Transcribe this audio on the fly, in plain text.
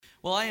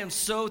Well, I am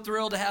so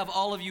thrilled to have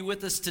all of you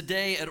with us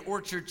today at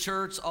Orchard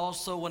Church.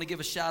 Also want to give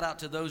a shout out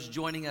to those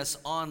joining us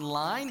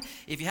online.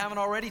 If you haven't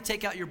already,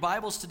 take out your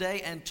Bibles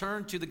today and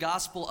turn to the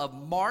Gospel of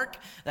Mark.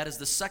 That is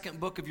the second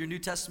book of your New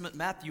Testament,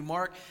 Matthew,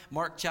 Mark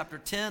chapter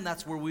 10.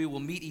 That's where we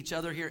will meet each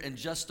other here in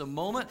just a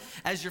moment.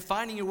 As you're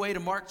finding your way to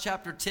Mark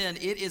chapter 10,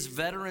 it is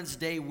Veterans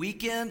Day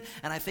weekend,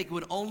 and I think it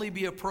would only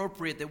be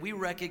appropriate that we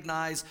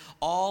recognize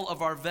all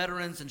of our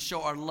veterans and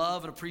show our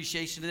love and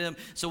appreciation to them.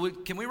 So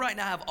can we right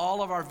now have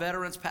all of our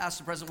veterans, past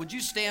and present, would you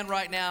stand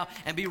right now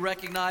and be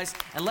recognized,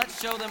 and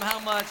let's show them how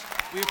much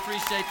we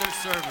appreciate their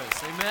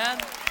service. Amen.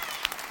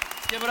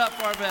 Let's give it up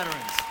for our veterans.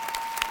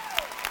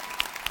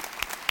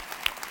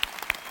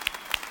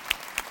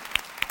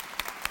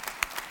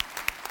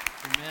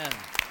 Amen.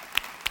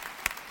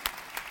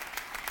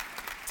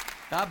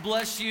 God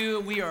bless you.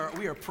 We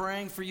are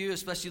praying for you,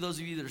 especially those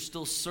of you that are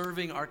still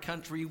serving our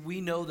country. We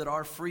know that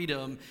our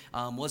freedom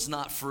was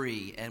not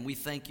free, and we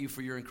thank you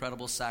for your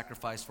incredible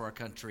sacrifice for our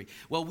country.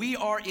 Well, we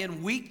are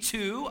in week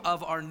 2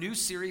 of our new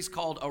series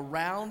called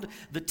Around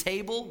the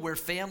Table, where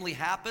family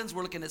happens.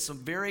 We're looking at some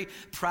very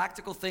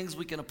practical things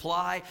we can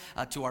apply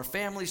to our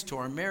families, to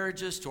our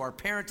marriages, to our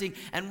parenting,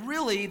 and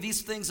really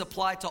these things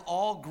apply to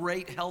all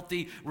great,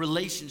 healthy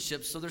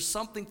relationships. So there's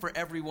something for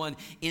everyone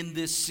in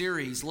this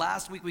series.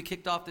 Last week we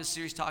kicked off this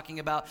series talking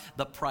about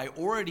the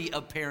priority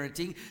of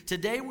parenting.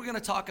 Today we're going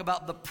to talk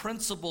about the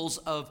principles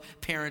of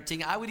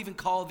parenting. I would even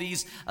call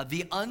these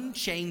the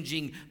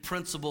unchanging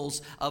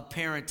principles of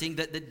parenting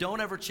that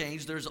don't ever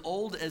change. They're as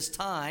old as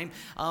time.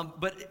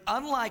 But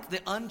unlike the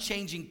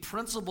unchanging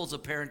principles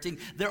of parenting,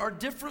 there are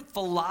different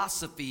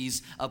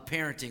philosophies of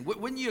parenting.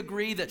 Wouldn't you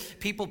agree that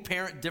people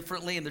parent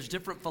differently and there's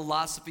different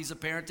philosophies of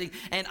parenting?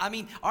 And I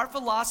mean, our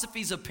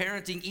philosophies of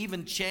parenting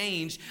even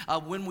change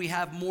when we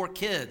have more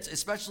kids,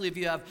 especially if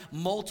you have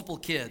multiple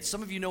kids.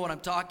 Some of you know what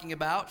I'm talking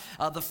about.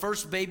 The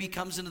first baby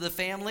comes into the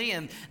family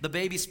and the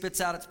baby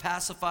spits out its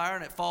pacifier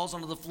and it falls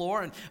onto the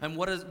floor. And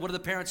what do the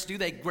parents do?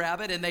 They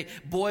grab it and they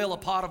boil a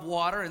pot of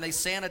water and they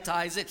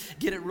sanitize it,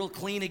 get it real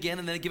clean again,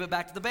 and then they give it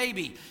back to the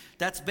baby.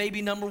 That's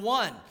baby number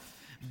 1.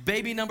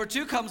 Baby number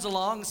 2 comes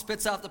along,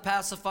 spits out the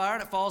pacifier,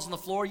 and it falls on the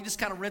floor. You just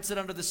kind of rinse it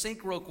under the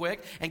sink real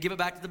quick and give it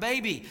back to the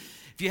baby.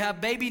 If you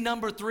have baby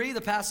number 3,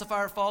 the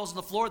pacifier falls on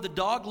the floor, the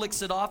dog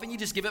licks it off, and you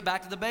just give it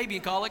back to the baby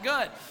and call it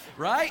good,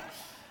 right?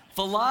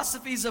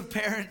 Philosophies of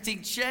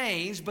parenting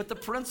change, but the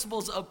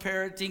principles of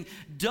parenting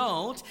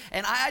don't.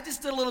 And I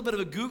just did a little bit of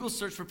a Google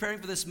search preparing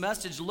for this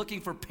message, looking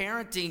for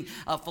parenting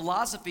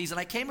philosophies, and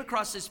I came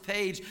across this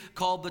page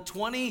called The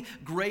 20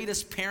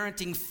 Greatest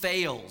Parenting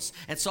Fails.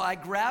 And so I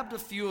grabbed a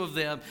few of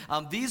them.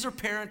 These are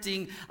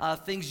parenting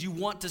things you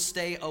want to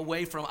stay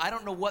away from. I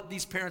don't know what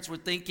these parents were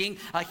thinking.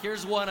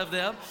 Here's one of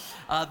them.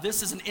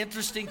 This is an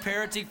interesting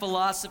parenting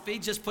philosophy.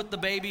 Just put the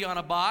baby on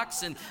a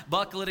box and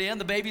buckle it in.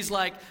 The baby's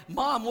like,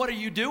 "Mom, what are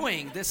you doing?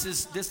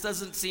 This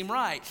doesn't seem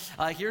right."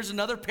 Here's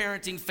another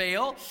parenting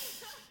fail.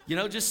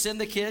 Just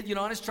send the kid,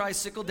 on his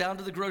tricycle down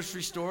to the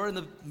grocery store in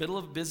the middle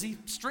of a busy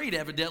street,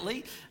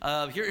 evidently.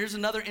 Here's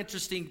another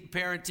interesting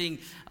parenting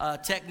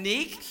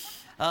technique.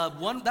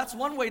 That's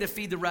one way to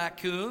feed the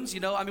raccoons.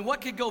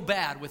 What could go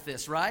bad with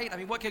this,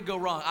 right? What could go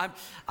wrong?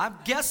 I'm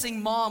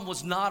guessing mom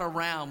was not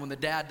around when the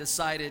dad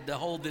decided to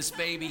hold this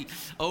baby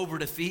over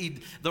to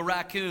feed the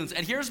raccoons.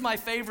 And here's my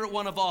favorite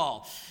one of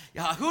all.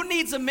 Who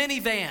needs a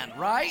minivan,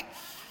 right?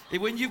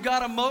 When you've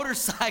got a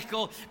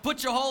motorcycle,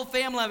 put your whole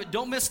family on it.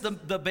 Don't miss the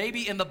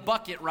baby in the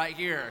bucket right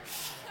here.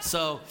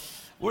 So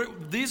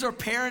these are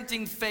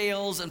parenting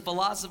fails and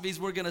philosophies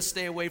we're going to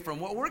stay away from.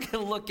 What we're going to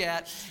look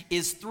at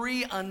is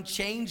 3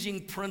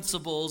 unchanging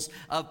principles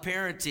of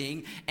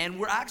parenting, and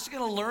we're actually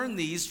going to learn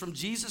these from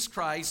Jesus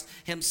Christ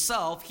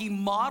himself. He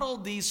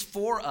modeled these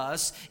for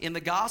us in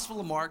the Gospel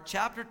of Mark,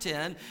 chapter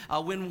 10,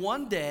 when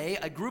one day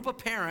a group of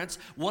parents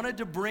wanted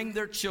to bring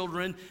their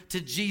children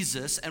to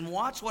Jesus. And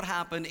watch what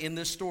happened in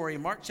this story.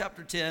 In Mark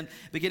chapter 10,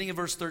 beginning in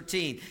verse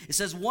 13, it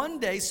says, "One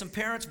day some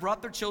parents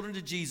brought their children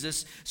to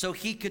Jesus so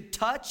he could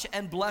touch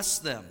and bless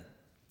them.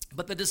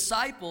 But the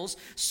disciples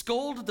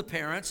scolded the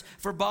parents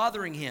for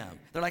bothering him."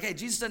 They're like, "Hey,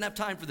 Jesus doesn't have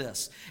time for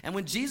this." And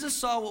when Jesus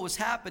saw what was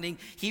happening,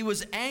 he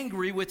was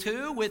angry with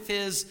who? With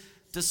his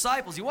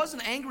disciples. He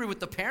wasn't angry with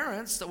the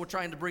parents that were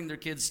trying to bring their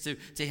kids to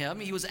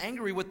him. He was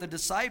angry with the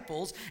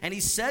disciples, and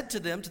he said to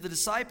the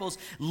disciples,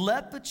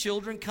 "Let the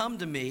children come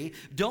to me.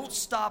 Don't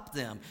stop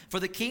them, for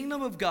the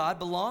kingdom of God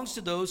belongs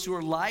to those who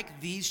are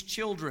like these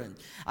children.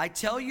 I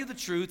tell you the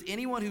truth,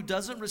 anyone who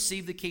doesn't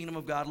receive the kingdom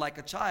of God like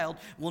a child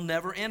will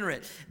never enter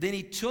it." Then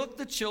he took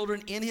the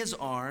children in his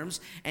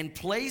arms and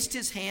placed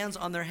his hands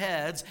on their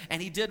heads,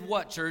 and he did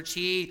what, church?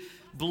 He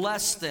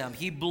blessed them.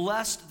 He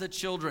blessed the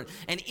children.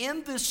 And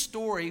in this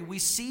story, we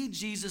see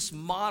Jesus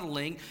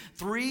modeling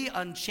 3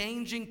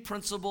 unchanging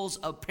principles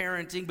of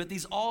parenting, but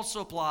these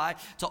also apply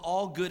to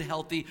all good,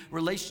 healthy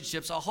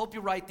relationships. I hope you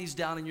write these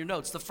down in your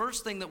notes. The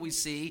first thing that we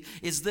see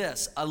is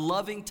this: a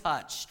loving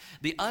touch.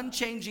 The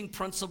unchanging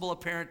principle of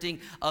parenting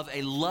of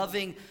a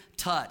loving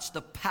touch.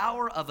 The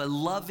power of a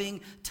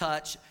loving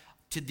touch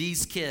to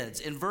these kids.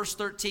 In verse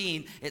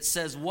 13, it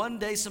says, one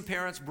day some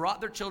parents brought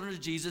their children to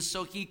Jesus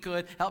so he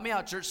could, help me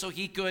out, church, so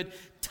he could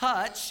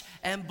touch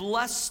and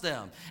bless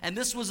them. And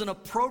this was an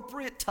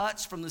appropriate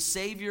touch from the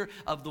Savior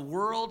of the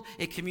world.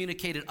 It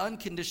communicated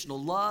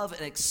unconditional love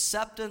and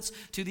acceptance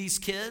to these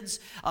kids.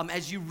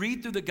 As you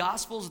read through the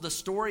Gospels, the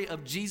story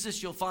of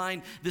Jesus, you'll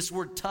find this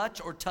word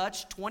touch or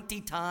touch 20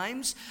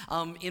 times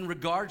in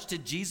regards to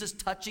Jesus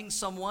touching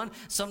someone.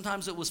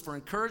 Sometimes it was for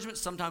encouragement,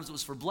 sometimes it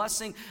was for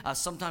blessing,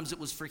 sometimes it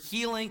was for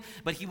healing,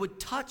 but he would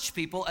touch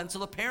people, and so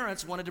the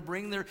parents wanted to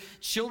bring their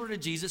children to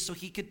Jesus so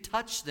he could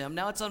touch them.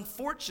 Now, it's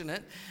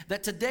unfortunate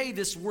that today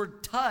this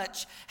word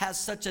touch has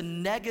such a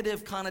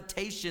negative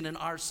connotation in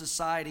our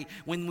society.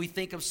 When we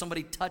think of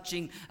somebody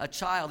touching a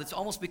child, it's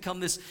almost become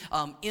this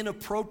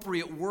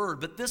inappropriate word,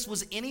 but this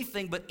was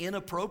anything but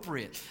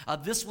inappropriate.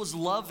 This was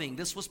loving,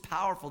 this was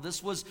powerful,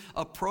 this was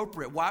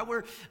appropriate. Why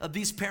were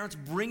these parents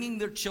bringing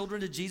their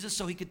children to Jesus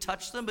so he could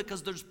touch them?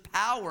 Because there's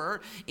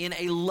power in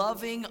a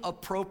loving,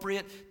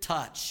 appropriate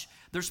touch.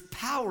 There's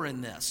power in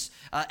this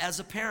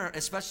as a parent,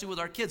 especially with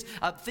our kids.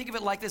 Think of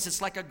it like this.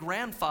 It's like a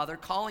grandfather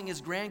calling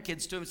his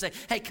grandkids to him and say,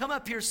 hey, come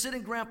up here, sit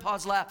in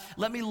grandpa's lap.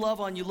 Let me love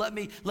on you. Let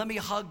me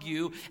hug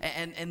you.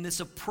 And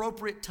this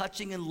appropriate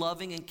touching and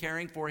loving and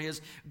caring for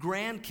his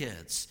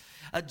grandkids.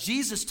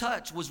 Jesus'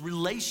 touch was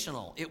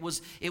relational. It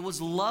was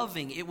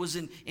loving. It was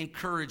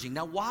encouraging.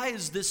 Now, why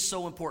is this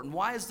so important?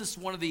 Why is this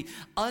one of the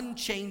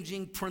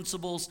unchanging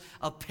principles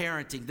of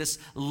parenting, this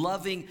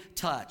loving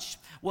touch?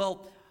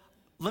 Well,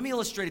 let me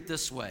illustrate it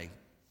this way.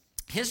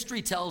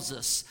 History tells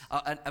us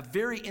a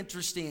very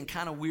interesting and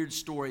kind of weird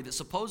story that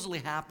supposedly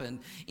happened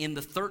in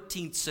the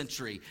 13th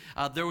century.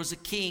 There was a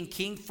king,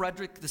 King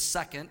Frederick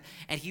II,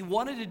 and he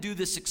wanted to do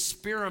this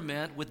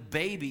experiment with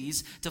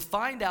babies to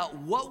find out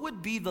what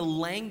would be the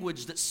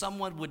language that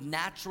someone would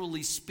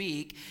naturally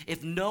speak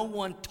if no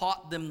one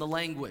taught them the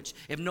language,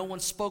 if no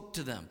one spoke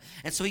to them.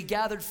 And so he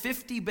gathered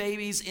 50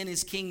 babies in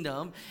his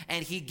kingdom,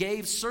 and he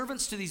gave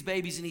servants to these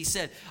babies, and he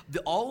said,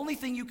 the only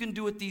thing you can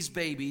do with these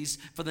babies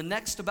for the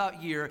next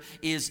about year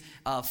is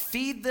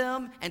feed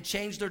them and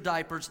change their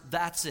diapers.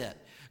 That's it.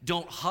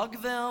 Don't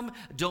hug them.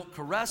 Don't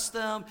caress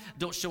them.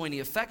 Don't show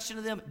any affection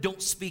to them.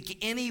 Don't speak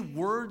any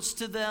words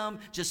to them.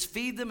 Just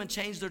feed them and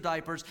change their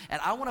diapers.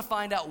 And I want to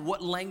find out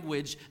what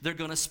language they're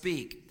going to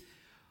speak.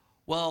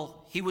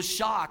 Well, he was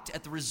shocked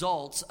at the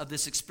results of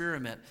this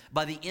experiment.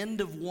 By the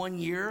end of 1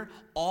 year,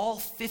 all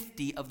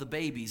 50 of the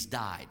babies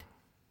died.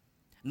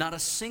 Not a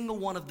single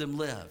one of them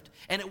lived.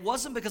 And it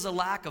wasn't because of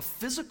lack of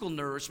physical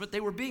nourishment.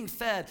 They were being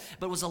fed,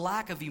 but it was a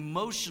lack of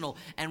emotional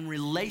and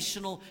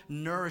relational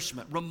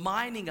nourishment,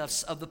 reminding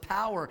us of the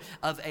power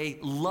of a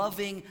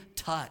loving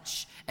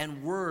touch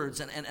and words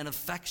and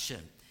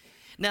affection.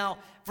 Now,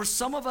 for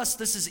some of us,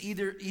 this is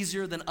either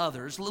easier than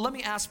others. Let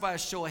me ask by a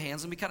show of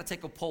hands. Let me kind of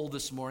take a poll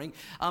this morning.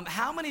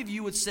 How many of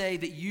you would say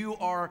that you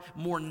are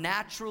more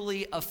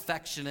naturally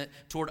affectionate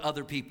toward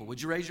other people?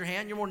 Would you raise your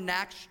hand? You're more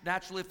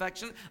naturally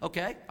affectionate?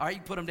 Okay. All right,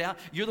 you put them down.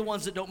 You're the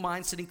ones that don't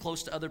mind sitting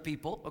close to other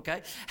people.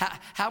 Okay.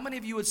 How many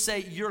of you would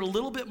say you're a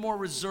little bit more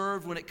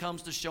reserved when it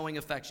comes to showing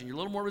affection? You're a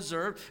little more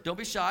reserved. Don't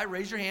be shy.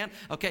 Raise your hand.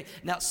 Okay.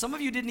 Now, some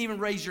of you didn't even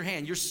raise your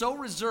hand. You're so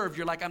reserved,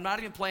 you're like, I'm not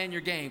even playing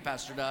your game,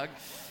 Pastor Doug.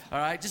 All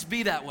right, just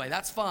be that way.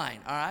 That's fine,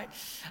 all right?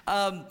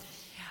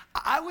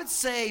 I would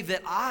say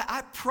that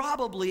I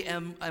probably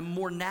am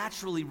more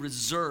naturally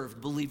reserved,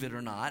 believe it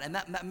or not, and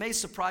that may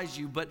surprise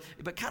you, but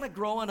kind of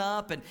growing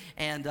up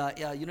and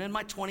you know, in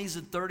my 20s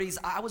and 30s,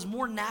 I was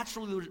more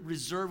naturally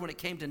reserved when it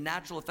came to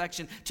natural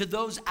affection to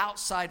those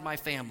outside my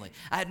family.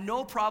 I had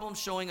no problem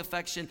showing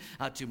affection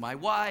to my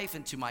wife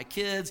and to my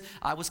kids.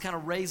 I was kind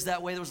of raised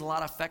that way. There was a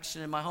lot of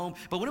affection in my home,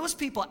 but when it was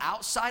people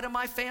outside of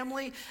my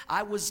family,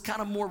 I was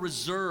kind of more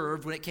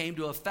reserved when it came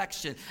to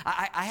affection.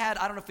 I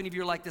don't know if any of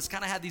you are like this,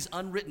 kind of had these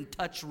unwritten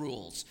touch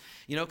rules,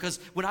 you know, because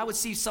when I would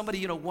see somebody,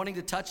 you know, wanting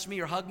to touch me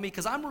or hug me,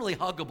 because I'm really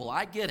huggable,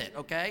 I get it,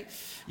 okay?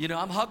 You know,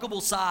 I'm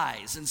huggable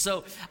size, and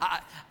so,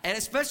 and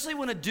especially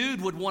when a dude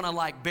would want to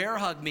like bear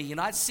hug me, you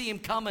know, I'd see him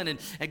coming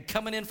and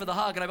coming in for the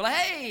hug, and I'd be like,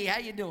 hey, how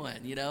you doing,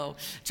 you know,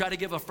 try to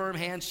give a firm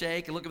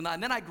handshake and look at him,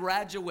 and then I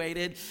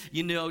graduated,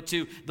 you know,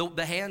 to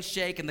the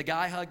handshake and the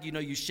guy hug, you know,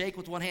 you shake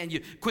with one hand,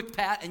 you quick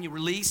pat and you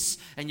release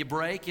and you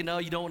break, you know,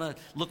 you don't want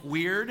to look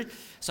weird,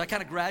 so I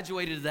kind of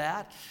graduated to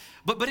that.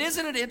 But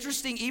isn't it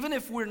interesting, even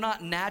if we're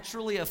not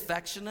naturally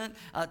affectionate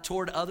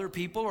toward other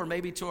people or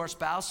maybe to our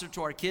spouse or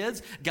to our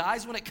kids,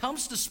 guys, when it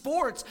comes to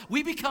sports,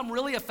 we become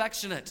really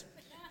affectionate.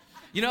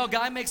 You know, a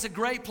guy makes a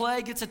great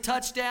play, gets a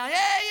touchdown,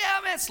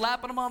 yeah, man,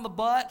 slapping him on the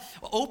butt,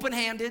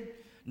 open-handed,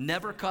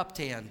 never cupped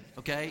hand,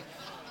 okay?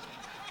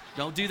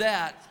 Don't do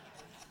that.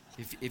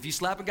 If you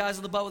slap a guy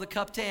on the butt with a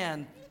cupped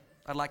hand,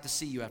 I'd like to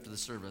see you after the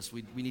service.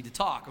 We need to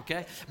talk,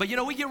 okay? But,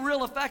 we get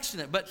real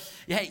affectionate. But,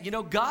 hey,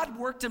 God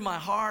worked in my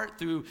heart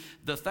through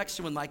the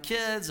affection with my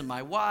kids and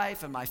my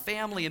wife and my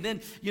family. And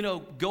then,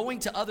 going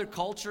to other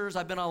cultures.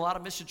 I've been on a lot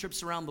of mission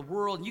trips around the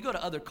world. And you go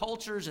to other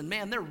cultures, and,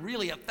 man, they're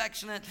really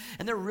affectionate.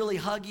 And they're really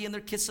huggy, and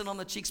they're kissing on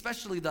the cheek,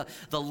 especially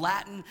the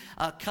Latin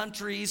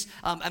countries.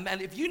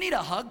 And if you need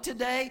a hug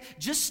today,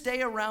 just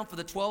stay around for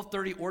the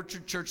 12:30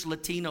 Orchard Church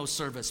Latino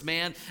service,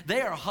 man.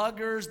 They are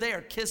huggers. They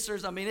are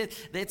kissers. I mean,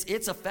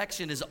 it's affection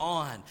is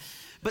on.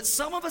 But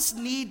some of us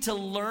need to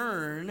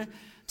learn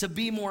to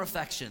be more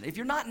affectionate. If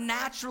you're not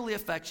naturally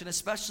affectionate,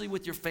 especially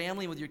with your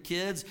family and with your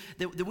kids,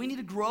 that we need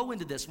to grow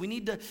into this. We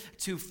need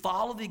to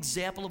follow the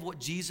example of what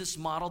Jesus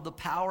modeled, the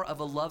power of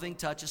a loving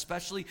touch,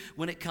 especially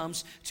when it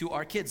comes to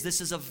our kids.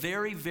 This is a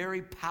very,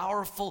 very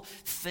powerful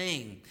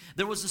thing.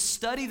 There was a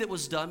study that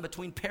was done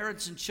between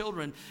parents and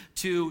children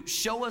to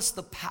show us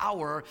the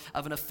power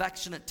of an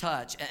affectionate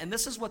touch. And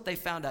this is what they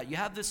found out. You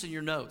have this in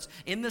your notes.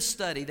 In this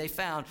study, they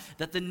found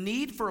that the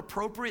need for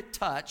appropriate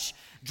touch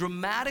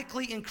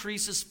dramatically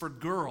increases for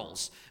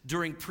girls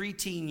during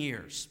preteen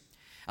years.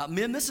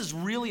 Men, this is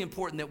really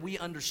important that we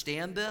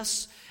understand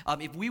this.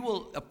 If we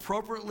will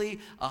appropriately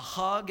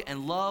hug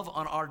and love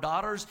on our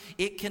daughters,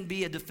 it can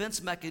be a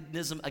defense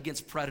mechanism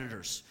against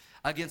predators,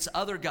 against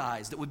other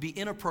guys that would be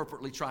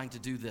inappropriately trying to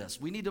do this.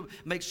 We need to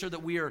make sure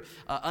that we are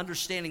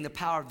understanding the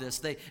power of this.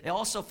 They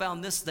also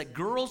found this, that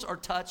girls are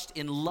touched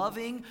in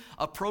loving,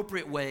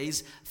 appropriate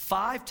ways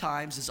 5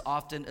 times as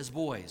often as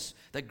boys.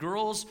 That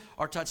girls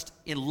are touched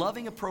in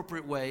loving,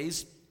 appropriate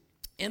ways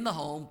in the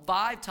home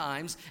 5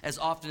 times as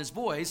often as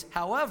boys.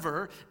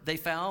 However, they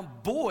found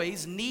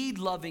boys need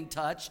loving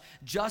touch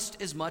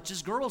just as much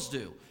as girls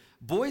do.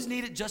 Boys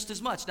need it just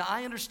as much. Now,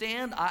 I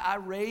understand. I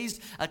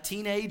raised a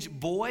teenage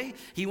boy.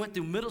 He went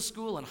through middle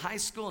school and high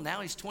school, and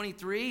now he's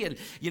 23. And,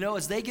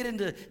 as they get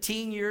into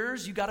teen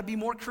years, you got to be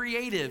more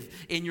creative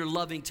in your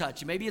loving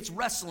touch. Maybe it's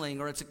wrestling,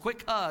 or it's a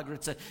quick hug, or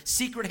it's a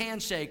secret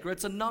handshake, or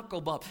it's a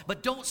knuckle bump.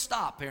 But don't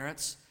stop,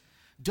 parents.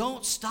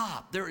 Don't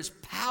stop. There is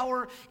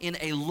power in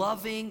a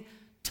loving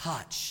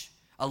touch.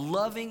 A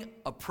loving,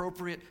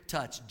 appropriate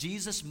touch.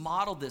 Jesus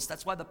modeled this.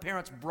 That's why the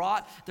parents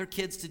brought their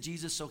kids to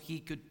Jesus so he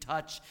could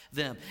touch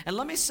them. And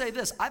let me say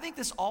this. I think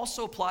this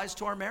also applies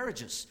to our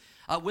marriages.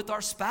 With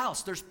our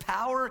spouse, there's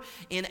power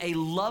in a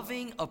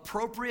loving,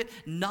 appropriate,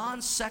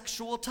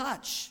 non-sexual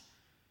touch.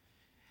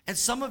 And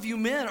some of you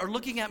men are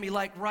looking at me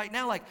like right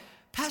now, like,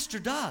 Pastor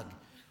Doug,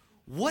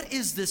 what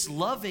is this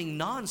loving,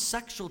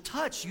 non-sexual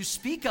touch you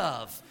speak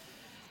of?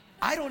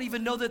 I don't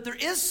even know that there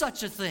is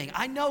such a thing.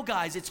 I know,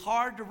 guys, it's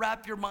hard to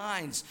wrap your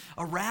minds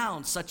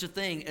around such a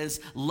thing as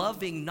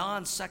loving,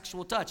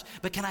 non-sexual touch.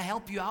 But can I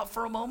help you out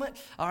for a moment?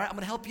 All right, I'm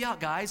going to help you out,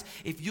 guys.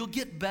 If you'll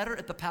get better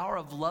at the power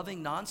of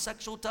loving,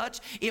 non-sexual touch,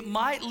 it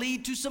might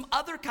lead to some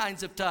other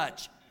kinds of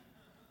touch.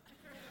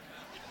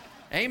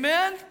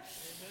 Amen?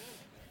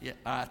 Yeah,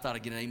 I thought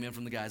I'd get an amen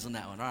from the guys on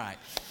that one. All right.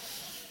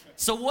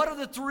 So what are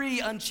the 3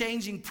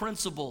 unchanging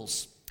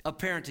principles of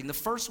parenting? The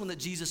first one that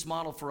Jesus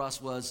modeled for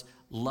us was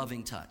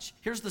loving touch.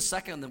 Here's the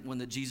second one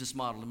that Jesus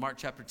modeled in Mark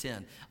chapter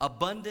 10,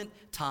 abundant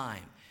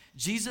time.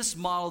 Jesus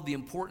modeled the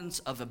importance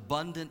of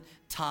abundant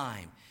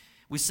time.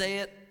 We say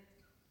it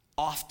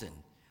often,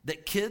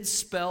 that kids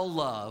spell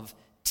love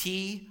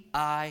T-I-M-E.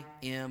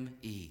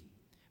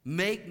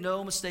 Make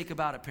no mistake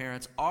about it,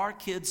 parents. Our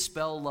kids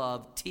spell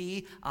love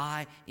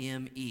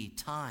T-I-M-E,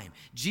 time.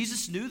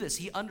 Jesus knew this.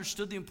 He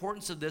understood the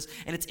importance of this.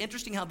 And it's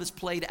interesting how this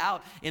played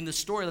out in the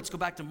story. Let's go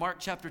back to Mark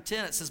chapter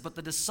 10. It says, but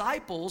the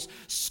disciples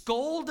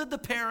scolded the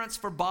parents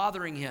for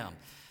bothering him.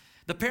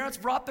 The parents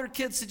brought their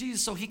kids to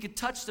Jesus so he could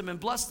touch them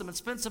and bless them and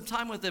spend some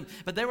time with them.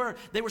 But they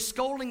were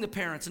scolding the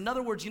parents. In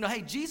other words,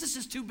 hey, Jesus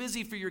is too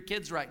busy for your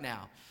kids right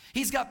now.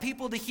 He's got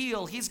people to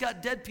heal. He's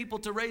got dead people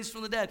to raise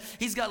from the dead.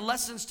 He's got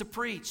lessons to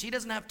preach. He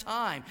doesn't have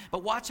time.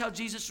 But watch how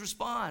Jesus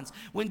responds.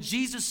 When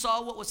Jesus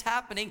saw what was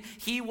happening,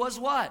 he was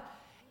what?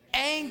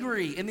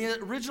 Angry. In the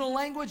original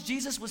language,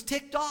 Jesus was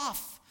ticked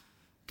off.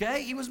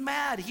 Okay? He was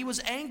mad. He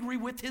was angry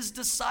with his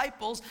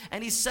disciples,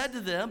 and he said to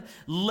them,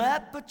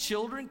 let the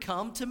children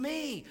come to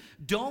me.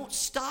 Don't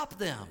stop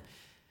them.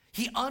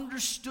 He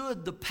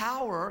understood the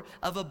power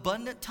of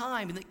abundant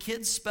time, and that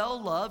kids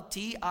spell love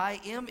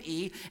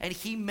T-I-M-E, and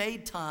he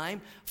made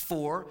time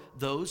for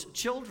those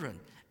children.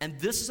 And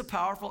this is a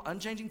powerful,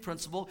 unchanging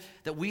principle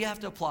that we have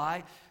to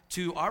apply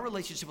to our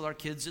relationship with our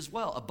kids as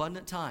well,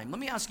 abundant time. Let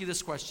me ask you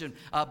this question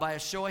by a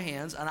show of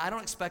hands, and I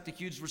don't expect a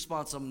huge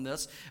response on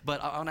this,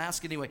 but I'll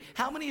ask anyway.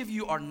 How many of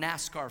you are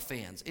NASCAR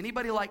fans?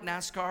 Anybody like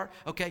NASCAR?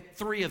 Okay,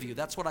 3 of you.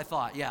 That's what I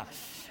thought, yeah.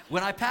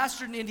 When I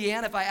pastored in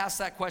Indiana, if I asked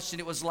that question,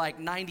 it was like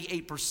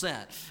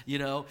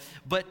 98%,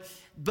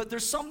 But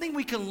there's something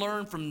we can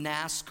learn from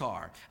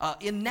NASCAR.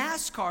 In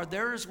NASCAR,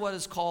 there is what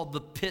is called the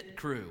pit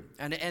crew.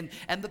 And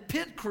the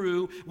pit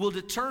crew will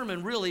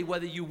determine really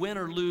whether you win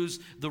or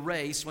lose the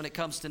race when it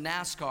comes to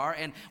NASCAR.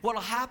 And what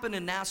will happen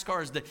in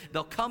NASCAR is that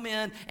they'll come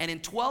in, and in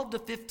 12 to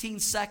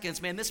 15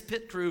 seconds, man, this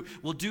pit crew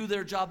will do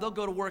their job. They'll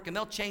go to work, and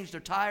they'll change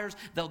their tires.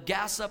 They'll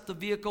gas up the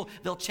vehicle.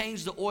 They'll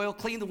change the oil,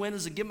 clean the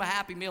windows, and give them a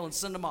Happy Meal and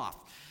send them off.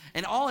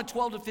 and all in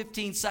 12 to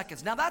 15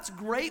 seconds. Now, that's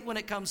great when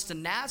it comes to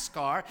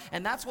NASCAR,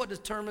 and that's what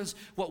determines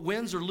what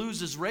wins or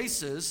loses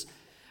races,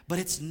 but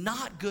it's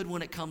not good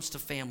when it comes to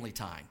family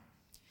time.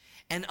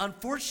 And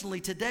unfortunately,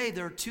 today,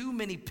 there are too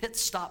many pit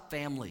stop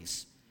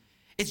families.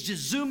 It's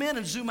just zoom in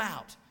and zoom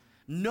out.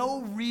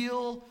 No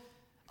real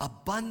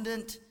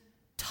abundant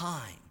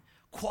time,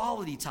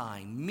 quality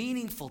time,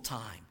 meaningful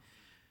time.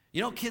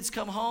 You know, kids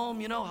come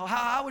home, you know,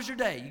 how was your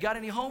day? You got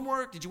any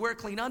homework? Did you wear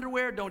clean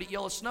underwear? Don't eat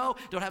yellow snow?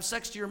 Don't have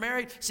sex till you're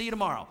married? See you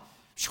tomorrow.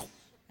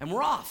 And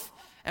we're off.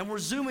 And we're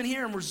zooming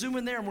here and we're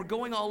zooming there and we're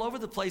going all over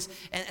the place.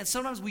 And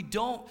sometimes we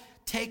don't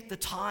take the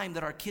time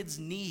that our kids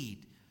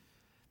need.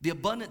 The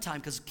abundant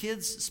time, because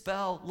kids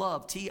spell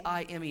love,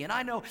 T-I-M-E. And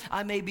I know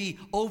I may be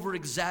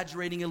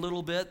over-exaggerating a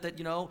little bit that,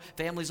 you know,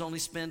 families only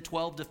spend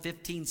 12 to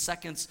 15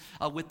 seconds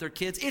with their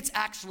kids. It's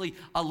actually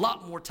a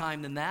lot more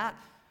time than that.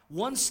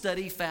 One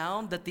study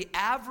found that the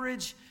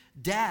average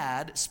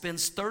dad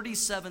spends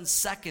 37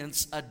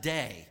 seconds a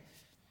day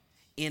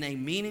in a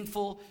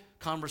meaningful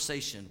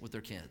conversation with their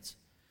kids.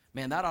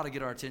 Man, that ought to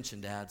get our attention,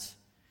 dads.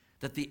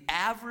 That the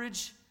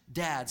average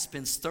dad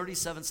spends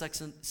 37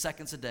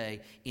 seconds a day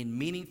in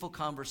meaningful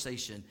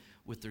conversation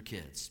with their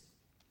kids.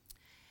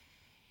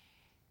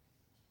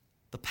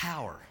 The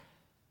power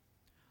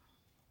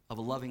of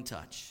a loving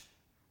touch,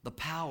 the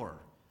power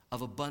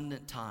of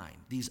abundant time,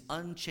 these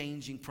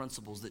unchanging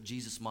principles that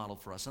Jesus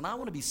modeled for us. And I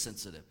want to be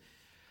sensitive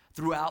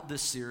throughout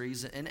this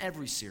series and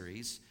every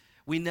series.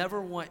 We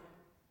never want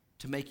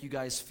to make you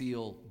guys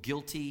feel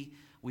guilty.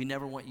 We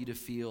never want you to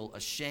feel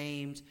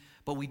ashamed,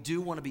 but we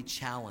do want to be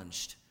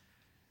challenged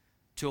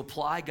to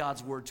apply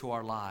God's word to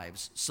our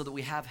lives so that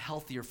we have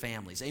healthier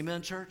families.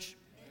 Amen, church?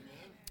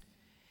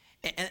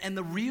 Amen. And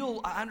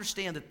I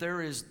understand that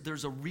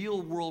there's a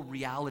real world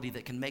reality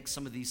that can make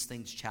some of these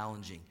things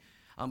challenging.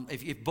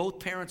 If both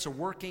parents are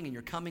working and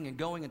you're coming and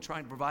going and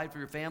trying to provide for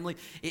your family,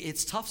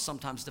 it's tough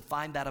sometimes to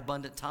find that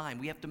abundant time.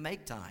 We have to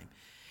make time.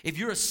 If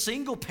you're a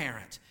single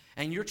parent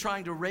and you're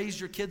trying to raise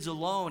your kids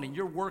alone and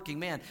you're working,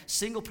 man,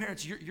 single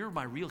parents, you're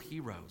my real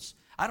heroes.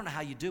 I don't know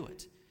how you do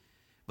it,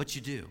 but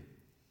you do.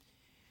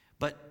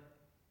 But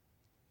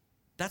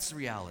that's the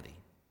reality.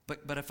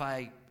 But if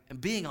I am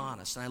being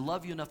honest, and I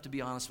love you enough to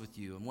be honest with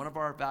you, and one of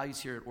our values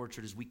here at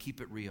Orchard is we keep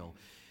it real.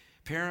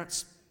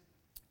 Parents,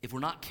 if we're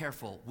not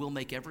careful, we'll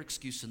make every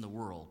excuse in the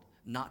world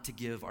not to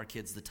give our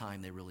kids the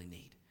time they really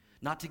need,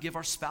 not to give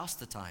our spouse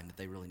the time that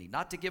they really need,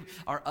 not to give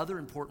our other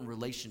important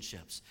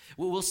relationships.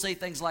 We'll say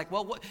things like,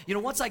 well,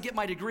 once I get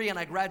my degree and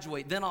I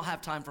graduate, then I'll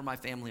have time for my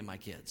family and my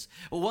kids.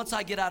 Well, once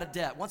I get out of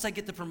debt, once I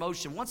get the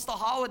promotion, once the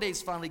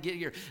holidays finally get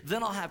here,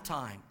 then I'll have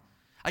time.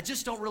 I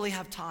just don't really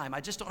have time. I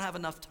just don't have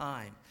enough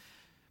time.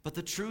 But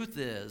the truth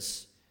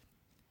is,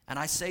 and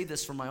I say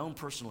this from my own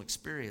personal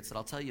experience that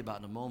I'll tell you about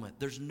in a moment,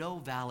 there's no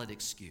valid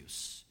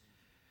excuse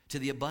to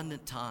the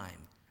abundant time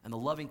and the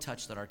loving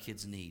touch that our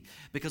kids need.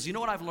 Because you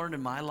know what I've learned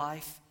in my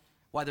life?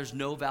 Why there's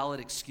no valid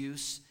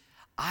excuse?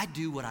 I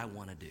do what I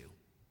want to do.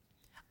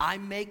 I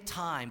make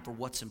time for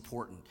what's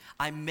important.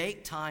 I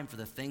make time for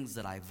the things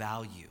that I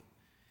value.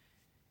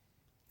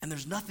 And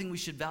there's nothing we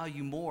should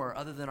value more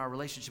other than our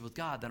relationship with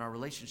God than our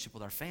relationship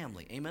with our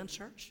family. Amen,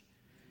 church?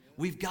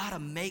 We've got to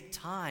make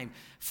time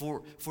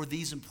for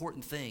these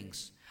important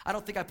things. I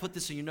don't think I put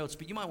this in your notes,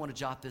 but you might want to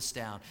jot this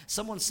down.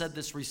 Someone said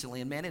this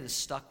recently, and man, it has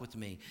stuck with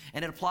me.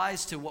 And it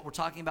applies to what we're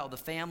talking about with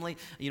the family,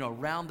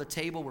 around the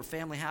table where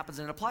family happens,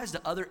 and it applies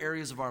to other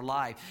areas of our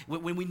life.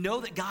 When we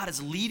know that God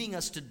is leading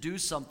us to do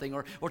something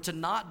or to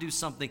not do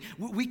something,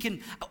 we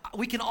can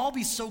all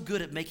be so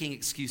good at making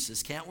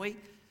excuses, can't we?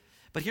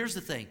 But here's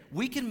the thing.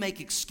 We can make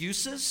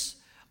excuses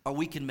or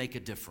we can make a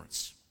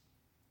difference.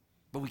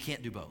 But we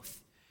can't do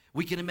both.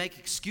 We can make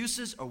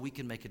excuses or we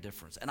can make a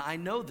difference. And I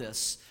know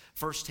this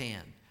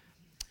firsthand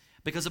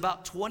because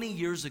about 20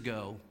 years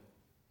ago,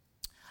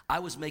 I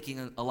was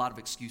making a lot of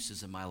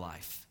excuses in my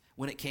life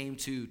when it came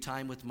to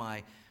time with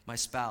my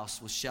spouse,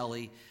 with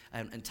Shelly,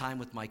 and time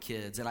with my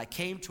kids. And I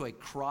came to a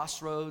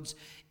crossroads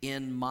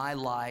in my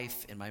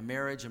life, in my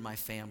marriage, and my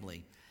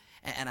family.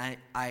 And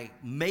I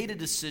made a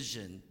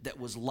decision that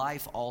was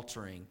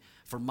life-altering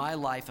for my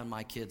life and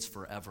my kids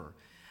forever.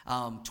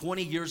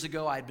 20 years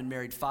ago, I had been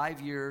married 5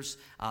 years.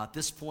 At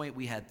this point,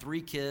 we had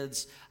 3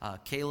 kids,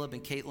 Caleb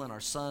and Caitlin. Our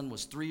son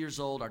was 3 years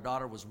old. Our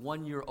daughter was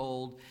 1 year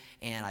old.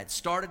 And I'd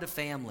started a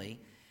family.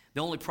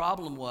 The only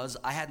problem was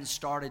I hadn't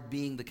started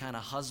being the kind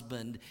of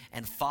husband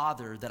and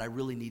father that I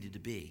really needed to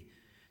be.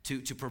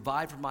 To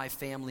provide for my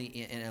family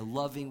in a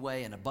loving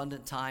way and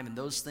abundant time and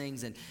those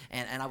things. And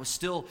I was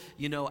still,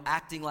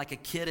 acting like a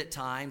kid at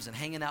times and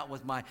hanging out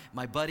with my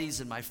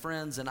buddies and my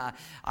friends. And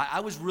I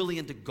was really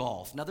into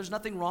golf. Now, there's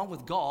nothing wrong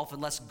with golf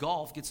unless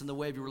golf gets in the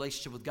way of your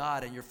relationship with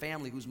God and your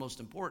family, who's most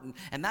important.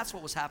 And that's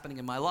what was happening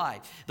in my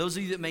life. Those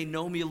of you that may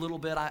know me a little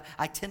bit,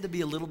 I tend to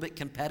be a little bit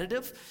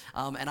competitive.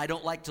 And I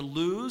don't like to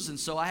lose. And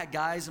so I had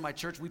guys in my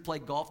church, we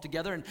played golf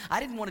together. And I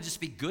didn't want to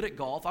just be good at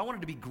golf. I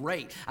wanted to be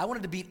great. I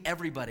wanted to beat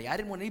everybody. I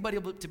didn't want anybody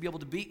to be able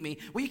to beat me.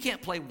 Well, you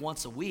can't play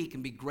once a week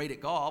and be great at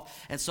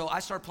golf. And so I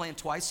started playing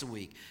twice a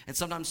week and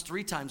sometimes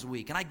 3 times a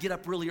week. And I'd get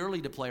up really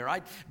early to play, or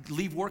I'd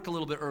leave work a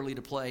little bit early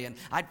to play, and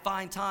I'd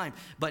find time.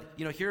 But,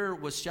 here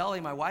was Shelly,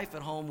 my wife,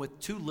 at home with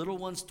 2 little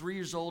ones, 3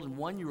 years old and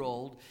 1 year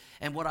old.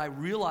 And what I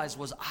realized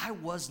was I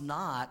was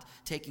not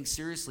taking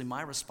seriously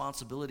my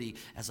responsibility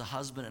as a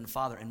husband and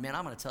father. And man,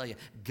 I'm going to tell you,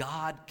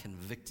 God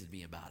convicted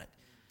me about it.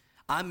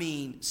 I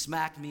mean,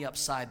 smacked me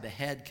upside the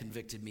head,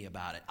 convicted me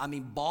about it. I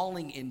mean,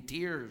 bawling in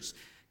tears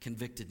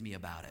convicted me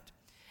about it.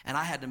 And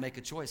I had to make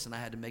a choice, and I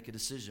had to make a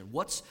decision.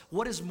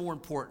 What is more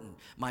important,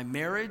 my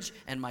marriage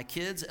and my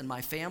kids and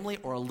my family,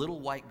 or a little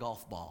white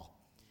golf ball?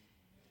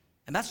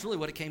 And that's really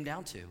what it came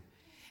down to.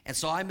 And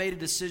so I made a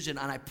decision,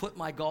 and I put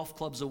my golf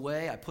clubs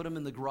away. I put them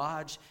in the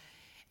garage.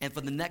 And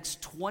for the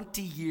next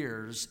 20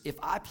 years, if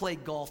I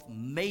played golf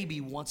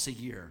maybe once a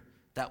year,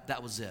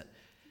 that was it.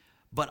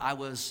 But I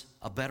was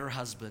a better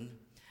husband.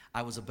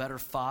 I was a better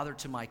father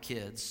to my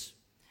kids.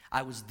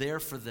 I was there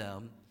for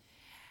them.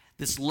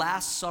 This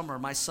last summer,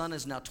 my son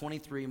is now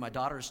 23, my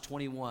daughter is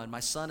 21.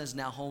 My son is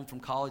now home from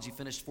college. He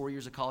finished 4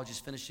 years of college. He's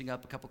finishing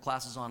up a couple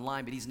classes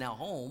online, but he's now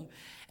home.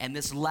 And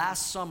this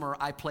last summer,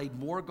 I played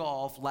more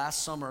golf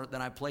last summer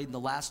than I played in the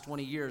last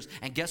 20 years.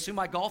 And guess who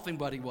my golfing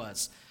buddy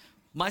was?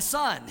 My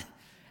son.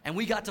 And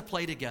we got to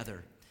play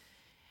together.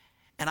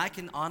 And I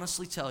can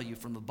honestly tell you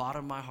from the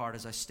bottom of my heart,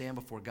 as I stand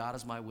before God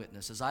as my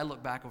witness, as I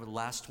look back over the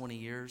last 20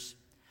 years,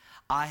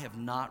 I have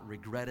not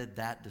regretted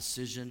that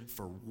decision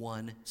for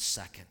 1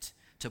 second.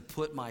 To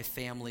put my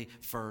family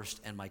first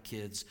and my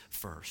kids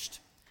first.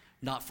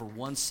 Not for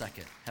 1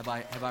 second have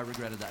I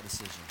regretted that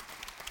decision.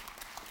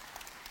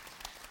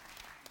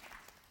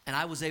 And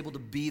I was able to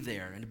be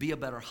there and to be a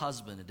better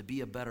husband and to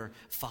be a better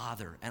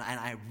father. And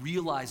I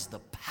realized the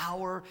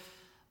power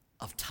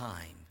of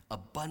time,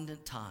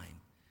 abundant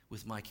time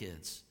with my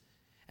kids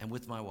and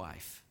with my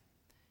wife.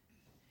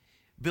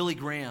 Billy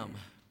Graham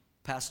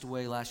passed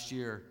away last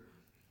year.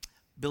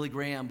 Billy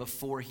Graham,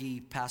 before he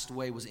passed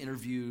away, was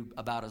interviewed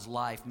about his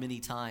life many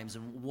times.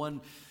 And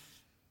one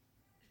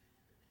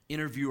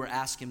interviewer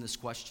asked him this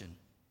question: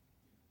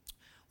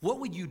 what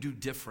would you do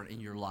different in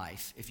your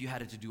life if you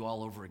had it to do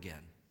all over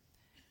again?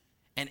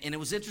 And it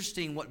was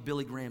interesting what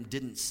Billy Graham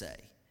didn't say.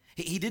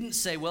 He didn't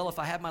say, well, if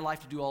I had my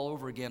life to do all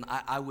over again,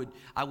 I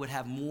would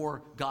have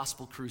more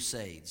gospel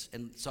crusades,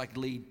 and so I could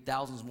lead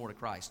thousands more to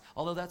Christ.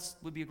 Although that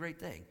would be a great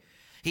thing.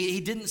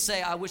 He didn't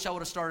say, I wish I would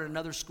have started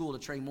another school to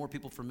train more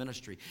people for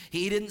ministry.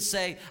 He didn't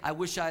say, I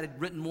wish I had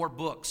written more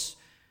books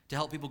to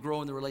help people grow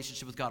in their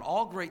relationship with God.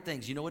 All great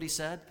things. You know what he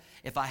said?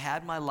 If I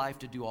had my life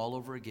to do all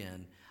over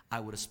again,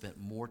 I would have spent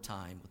more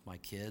time with my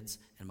kids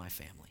and my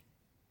family.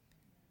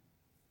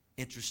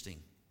 Interesting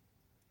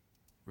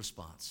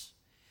response.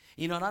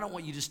 And I don't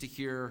want you just to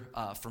hear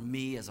from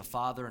me as a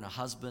father and a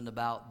husband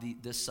about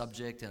this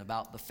subject and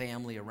about the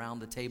family around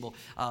the table.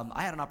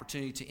 I had an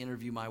opportunity to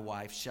interview my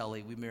wife,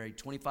 Shelly. We married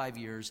 25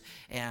 years,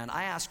 and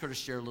I asked her to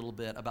share a little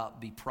bit about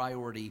the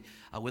priority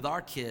with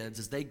our kids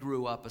as they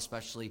grew up,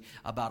 especially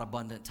about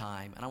abundant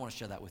time. And I want to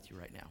share that with you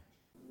right now.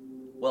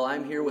 Well,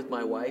 I'm here with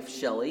my wife,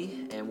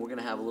 Shelly, and we're going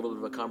to have a little bit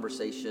of a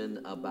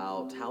conversation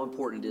about how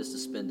important it is to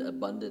spend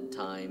abundant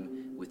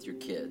time with your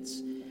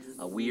kids.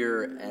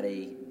 We're at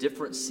a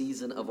different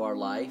season of our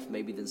life,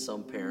 maybe than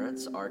some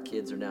parents. Our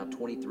kids are now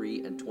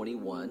 23 and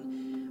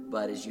 21.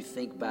 But as you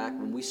think back,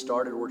 when we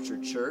started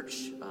Orchard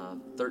Church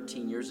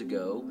 13 years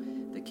ago,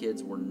 the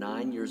kids were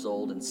 9 years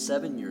old and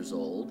 7 years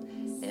old.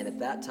 And at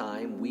that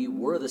time, we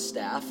were the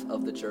staff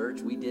of the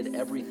church. We did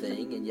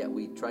everything, and yet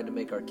we tried to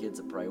make our kids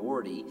a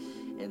priority.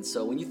 And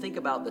so when you think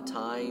about the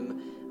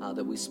time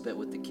that we spent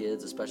with the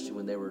kids, especially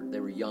when they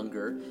were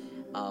younger,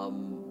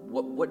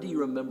 what do you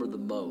remember the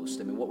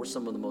most? I mean, what were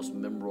some of the most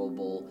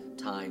memorable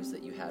times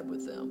that you had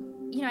with them?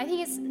 I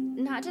think it's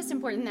not just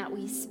important that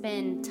we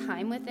spend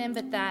time with them,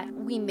 but that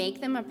we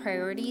make them a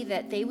priority,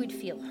 that they would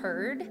feel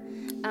heard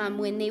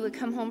when they would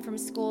come home from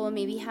school and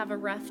maybe have a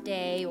rough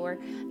day or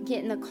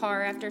get in the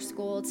car after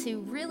school,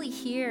 to really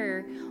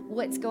hear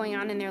what's going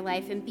on in their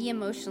life and be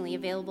emotionally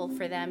available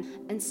for them.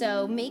 And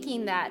so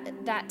making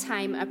that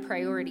time a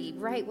priority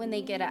right when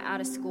they get out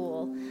of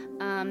school,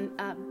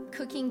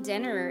 cooking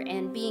dinner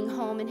and being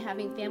home and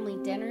having family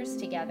dinners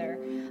together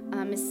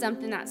is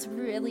something that's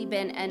really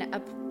been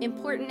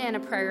important and a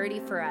priority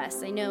for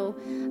us. I know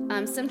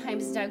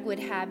sometimes Doug would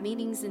have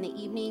meetings in the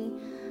evening,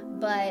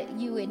 but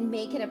you would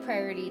make it a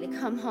priority to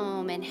come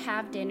home and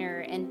have dinner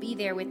and be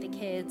there with the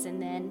kids. And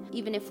then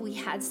even if we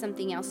had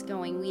something else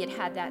going, we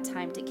had that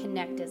time to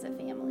connect as a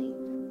family.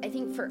 I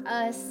think for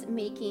us,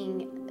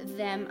 making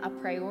them a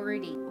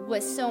priority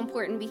was so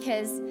important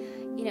because,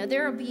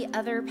 there will be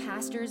other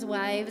pastors'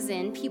 wives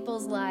and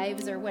people's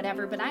lives or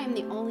whatever, but I am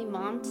the only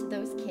mom to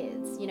those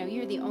kids.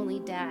 You're the only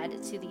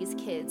dad to these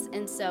kids.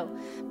 And so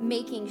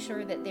making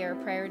sure that they're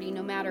a priority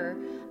no matter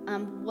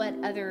what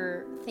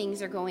other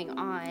things are going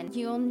on.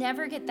 You'll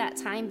never get that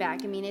time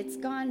back. It's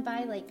gone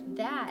by like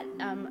that.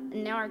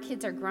 Now our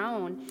kids are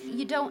grown.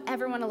 You don't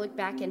ever want to look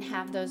back and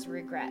have those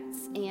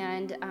regrets.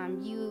 And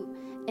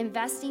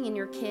investing in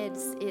your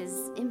kids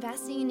is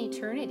investing in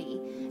eternity,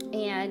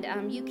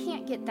 and you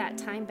can't get that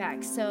time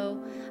back.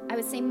 So I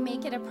would say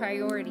make it a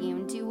priority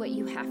and do what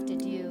you have to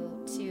do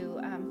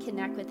to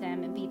connect with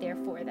them and be there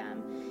for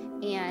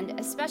them. And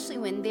especially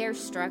when they're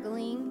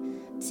struggling,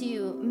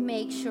 to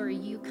make sure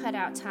you cut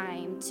out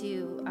time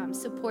to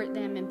support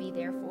them and be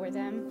there for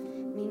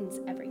them means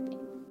everything.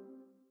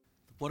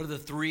 What are the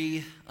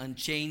 3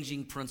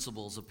 unchanging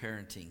principles of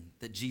parenting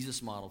that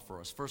Jesus modeled for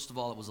us? First of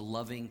all, it was a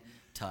loving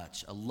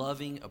touch, a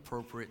loving,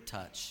 appropriate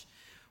touch.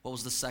 What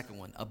was the second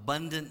one?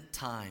 Abundant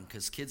time,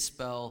 because kids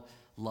spell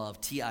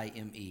love,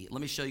 T-I-M-E.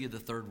 Let me show you the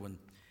third one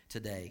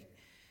today.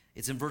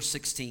 It's in verse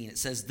 16. It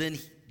says, "Then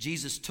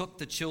Jesus took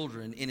the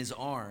children in his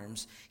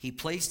arms. He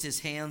placed his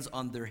hands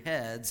on their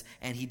heads,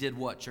 and he did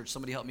what, church?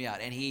 Somebody help me out.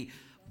 And he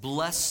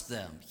blessed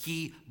them."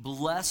 He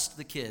blessed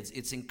the kids.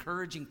 It's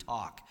encouraging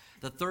talk.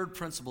 The third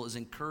principle is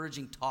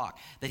encouraging talk,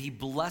 that he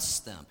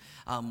blessed them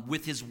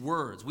with his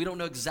words. We don't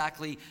know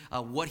exactly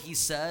what he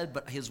said,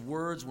 but his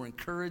words were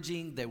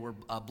encouraging. They were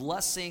a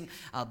blessing.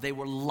 They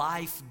were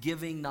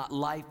life-giving, not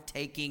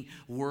life-taking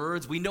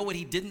words. We know what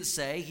he didn't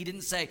say. He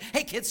didn't say,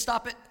 "Hey, kids,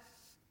 stop it.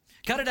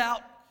 Cut it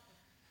out.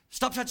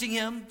 Stop touching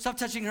him. Stop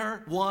touching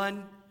her.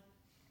 1,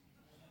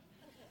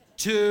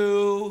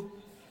 2,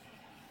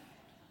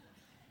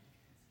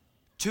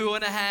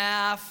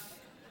 2.5.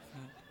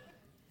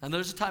 And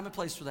there's a time and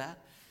place for that.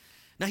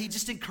 Now, he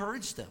just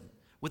encouraged them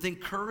with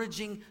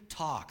encouraging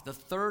talk, the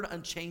third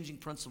unchanging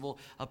principle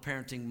of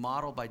parenting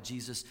modeled by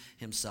Jesus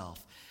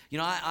himself.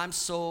 I'm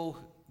so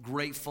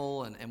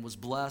grateful and was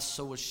blessed,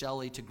 so was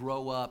Shelley, to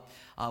grow up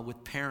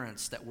with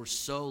parents that were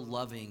so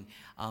loving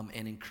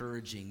and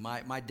encouraging.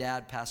 My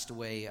dad passed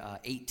away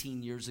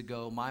 18 years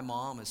ago. My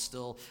mom is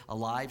still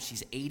alive.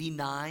 She's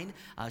 89.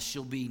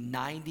 She'll be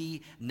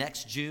 90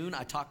 next June.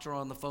 I talked to her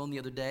on the phone the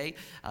other day.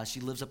 She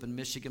lives up in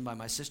Michigan by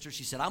my sister.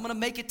 She said, "I'm going to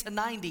make it to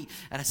 90.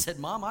 And I said,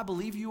 "Mom, I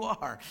believe you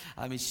are."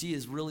 She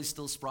is really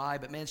still spry.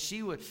 But man,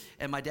 she would,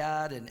 and my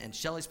dad and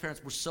Shelley's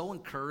parents were so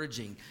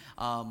encouraging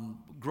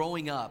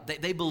growing up.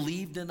 They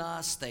believed in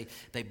us.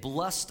 They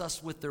blessed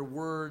us with their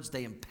words.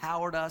 They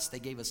empowered us. They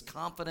gave us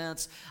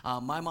confidence.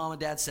 My mom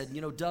and dad said,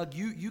 "Doug,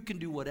 you can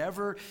do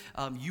whatever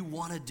you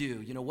want to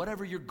do.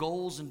 Whatever your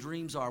goals and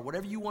dreams are,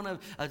 whatever you want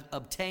to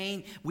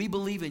obtain, we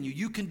believe in you.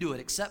 You can do it,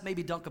 except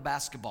maybe dunk a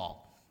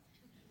basketball."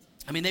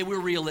 They were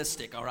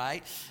realistic, all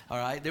right? All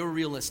right, they were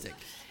realistic.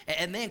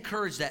 And they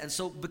encouraged that. And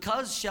so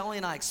because Shelley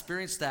and I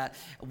experienced that,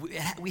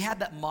 we had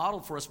that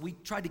model for us. We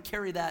tried to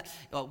carry that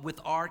with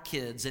our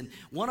kids. And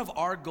one of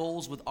our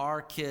goals with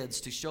our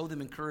kids to show them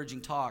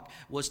encouraging talk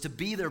was to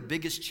be their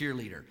biggest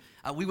cheerleader.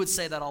 We would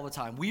say that all the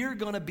time. We are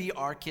going to be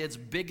our kids'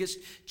 biggest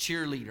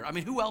cheerleader.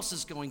 Who else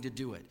is going to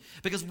do it?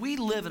 Because we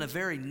live in a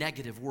very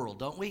negative world,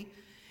 don't we?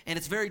 And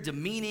it's very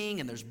demeaning,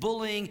 and there's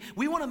bullying.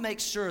 We want to make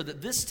sure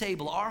that this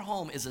table, our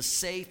home, is a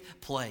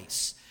safe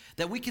place,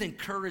 that we can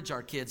encourage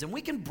our kids and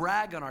we can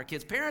brag on our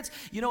kids. Parents,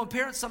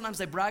 parents sometimes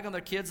they brag on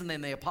their kids and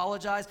then they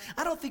apologize.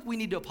 I don't think we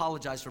need to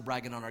apologize for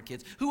bragging on our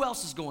kids. Who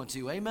else is going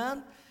to?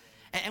 Amen?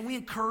 And we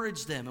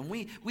encourage them, and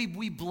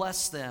we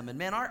bless them. And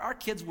man, our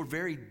kids were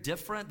very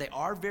different. They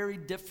are very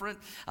different.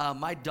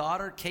 My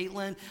daughter,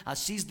 Caitlin,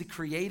 she's the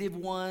creative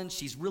one.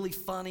 She's really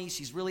funny.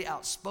 She's really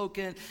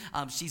outspoken.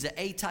 She's an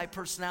A-type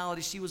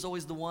personality. She was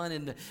always the one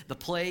in the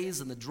plays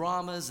and the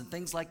dramas and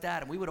things like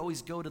that, and we would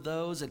always go to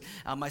those. And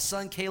my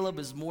son, Caleb,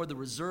 is more the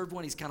reserved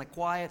one. He's kind of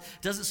quiet,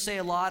 doesn't say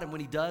a lot, and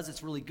when he does,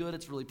 it's really good.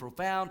 It's really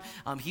profound.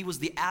 He was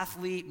the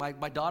athlete.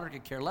 My daughter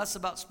could care less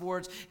about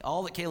sports.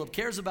 All that Caleb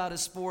cares about is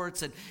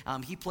sports, and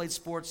he played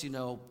sports,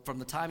 from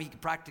the time he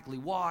could practically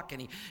walk,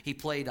 and he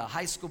played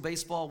high school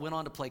baseball, went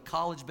on to play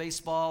college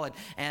baseball,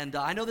 and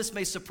I know this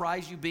may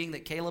surprise you, being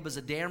that Caleb is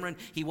a Dameron.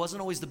 He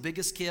wasn't always the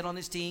biggest kid on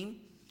his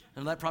team,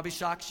 and that probably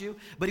shocks you,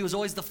 but he was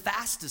always the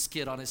fastest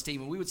kid on his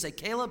team, and we would say,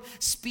 "Caleb,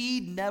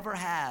 speed never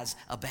has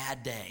a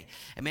bad day."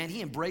 And man,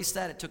 he embraced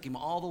that. It took him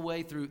all the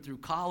way through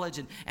college,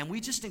 and we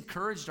just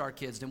encouraged our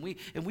kids, and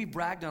we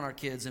bragged on our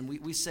kids, and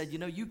we said,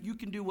 you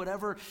can do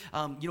whatever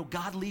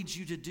God leads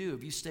you to do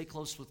if you stay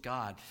close with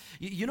God.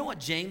 You know what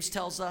James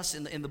tells us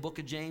in the book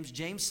of James?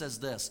 James says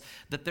this,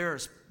 that there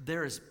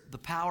is the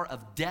power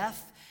of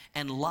death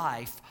and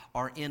life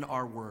are in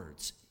our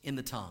words, in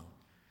the tongue.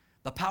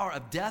 The power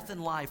of death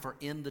and life are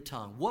in the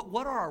tongue.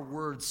 What are our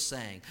words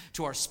saying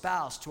to our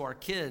spouse, to our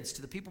kids,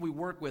 to the people we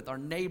work with, our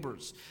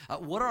neighbors?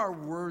 What are our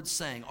words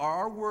saying? Are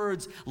our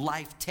words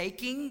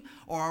life-taking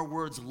or are our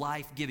words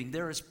life-giving?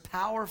 There is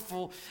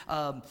powerful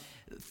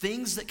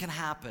things that can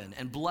happen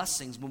and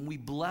blessings when we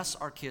bless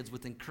our kids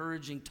with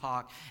encouraging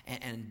talk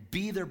and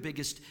be their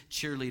biggest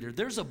cheerleader.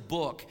 There's a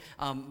book,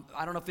 I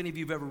don't know if any of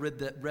you have ever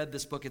read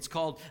this book. It's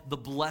called The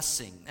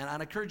Blessing, and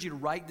I'd encourage you to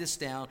write this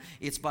down.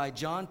 It's by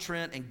John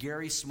Trent and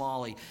Gary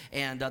Smalley,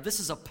 and this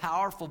is a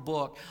powerful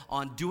book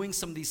on doing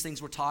some of these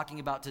things we're talking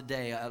about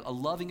today, a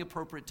loving,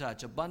 appropriate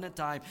touch, abundant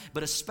time,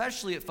 but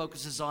especially it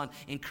focuses on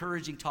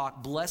encouraging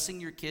talk, blessing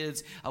your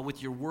kids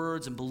with your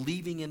words and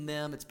believing in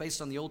them. It's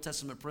based on the Old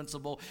Testament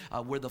principle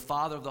where the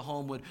father of the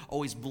home would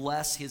always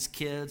bless his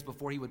kids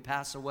before he would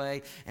pass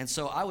away. And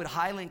so I would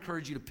highly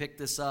encourage you to pick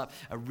this up,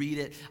 read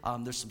it.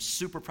 There's some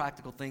super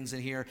practical things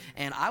in here.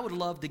 And I would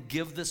love to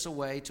give this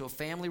away to a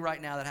family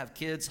right now that have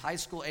kids, high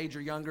school age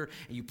or younger,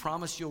 and you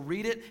promise you'll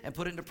read it and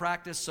put it into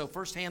practice. So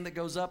first hand that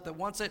goes up that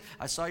wants it,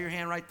 I saw your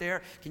hand right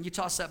there. Can you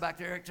toss that back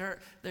there, Eric?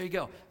 There you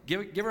go.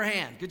 Give her a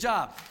hand. Good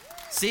job.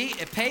 See,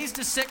 it pays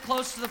to sit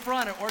close to the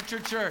front at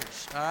Orchard Church,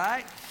 all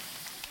right?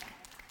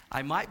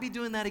 I might be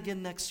doing that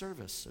again next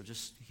service, so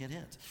just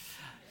hint.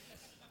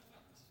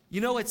 You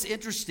know, it's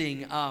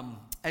interesting,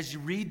 as you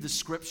read the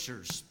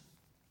scriptures,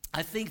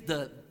 I think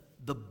the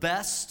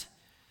best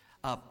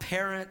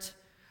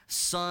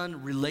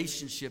parent-son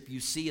relationship you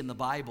see in the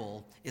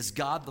Bible is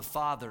God the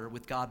Father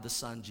with God the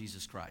Son,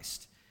 Jesus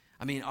Christ.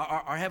 I mean,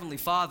 our Heavenly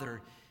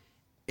Father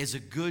is a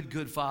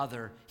good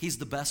father. He's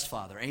the best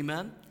father,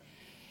 amen?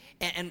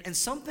 And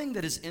something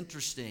that is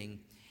interesting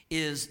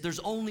is there's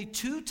only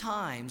 2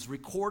 times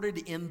recorded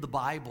in the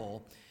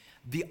Bible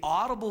the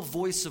audible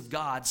voice of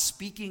God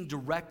speaking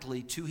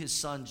directly to his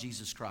son,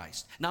 Jesus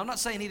Christ. Now, I'm not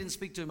saying he didn't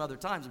speak to him other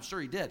times. I'm sure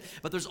he did.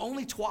 But there's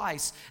only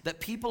twice that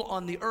people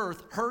on the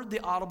earth heard the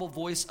audible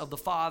voice of the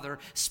Father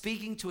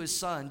speaking to his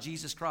son,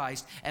 Jesus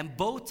Christ. And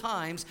both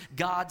times,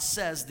 God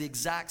says the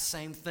exact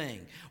same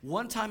thing.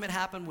 One time it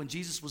happened when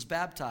Jesus was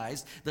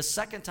baptized. The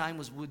second time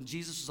was when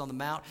Jesus was on the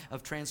Mount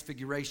of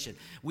Transfiguration.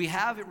 We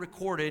have it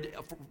recorded,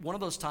 one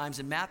of those times,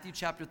 in Matthew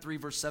chapter 3,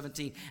 verse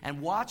 17.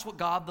 And watch what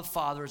God the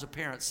Father, as a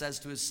parent, says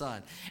to his son.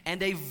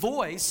 And a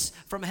voice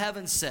from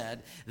heaven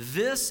said,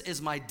 "This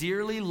is my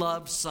dearly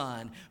loved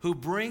son who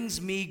brings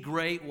me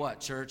great,"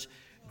 what, church?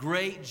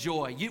 Great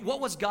joy.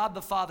 What was God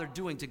the Father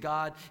doing to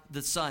God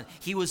the Son?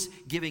 He was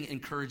giving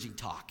encouraging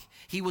talk.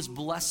 He was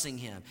blessing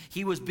him.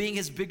 He was being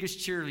his biggest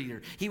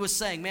cheerleader. He was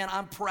saying, "Man,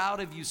 I'm proud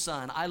of you,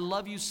 son. I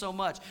love you so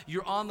much.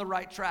 You're on the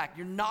right track.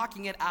 You're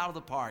knocking it out of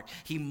the park."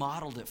 He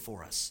modeled it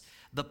for us.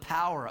 The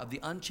power of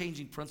the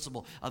unchanging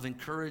principle of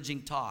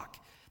encouraging talk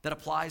that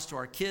applies to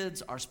our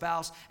kids, our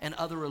spouse, and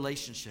other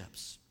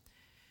relationships.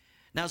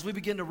 Now, as we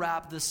begin to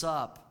wrap this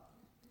up,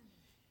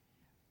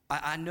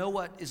 I know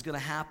what is going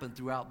to happen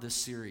throughout this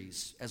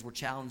series as we're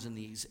challenged in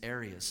these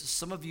areas.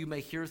 Some of you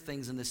may hear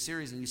things in this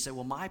series and you say,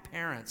 "Well, my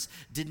parents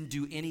didn't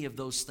do any of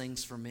those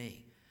things for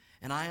me."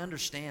 And I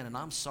understand, and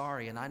I'm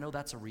sorry, and I know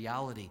that's a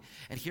reality.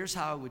 And here's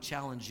how I would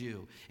challenge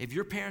you. If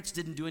your parents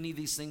didn't do any of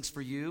these things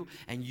for you,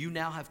 and you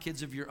now have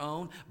kids of your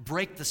own,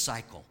 break the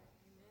cycle.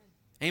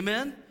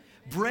 Amen?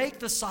 Break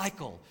the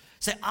cycle.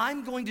 Say,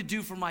 "I'm going to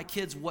do for my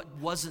kids what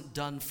wasn't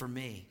done for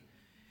me."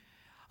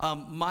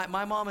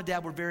 My mom and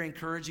dad were very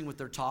encouraging with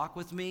their talk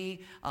with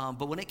me,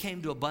 but when it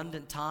came to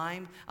abundant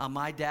time,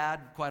 my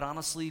dad, quite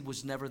honestly,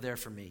 was never there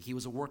for me. He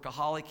was a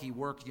workaholic. He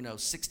worked,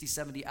 60,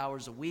 70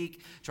 hours a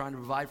week trying to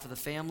provide for the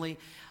family.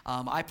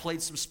 I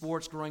played some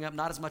sports growing up,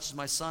 not as much as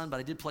my son,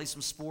 but I did play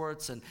some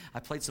sports, and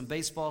I played some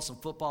baseball, some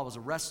football. I was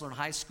a wrestler in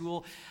high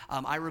school.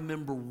 I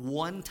remember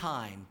one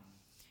time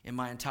in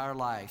my entire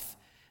life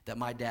that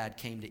my dad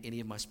came to any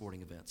of my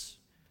sporting events.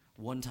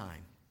 One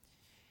time.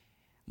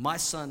 My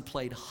son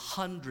played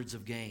hundreds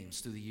of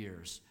games through the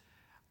years.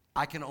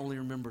 I can only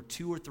remember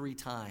 2 or 3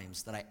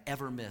 times that I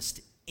ever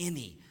missed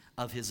any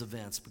of his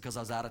events because I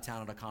was out of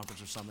town at a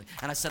conference or something.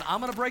 And I said,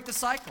 "I'm going to break the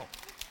cycle.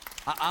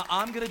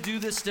 I'm going to do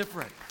this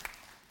different.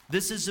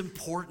 This is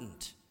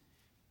important."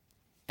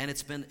 And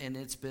it's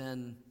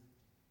been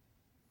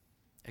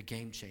a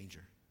game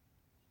changer.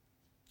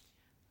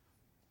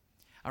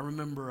 I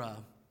remember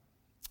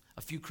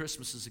a few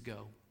Christmases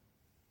ago,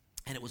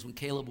 and it was when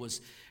Caleb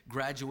was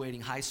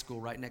graduating high school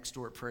right next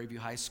door at Prairie View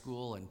High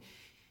School, and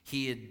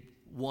he had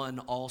won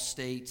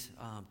All-State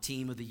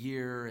Team of the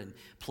Year and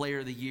Player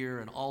of the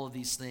Year and all of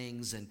these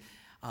things, and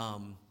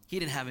he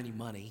didn't have any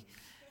money.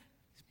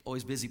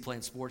 Always busy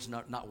playing sports,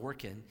 not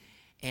working,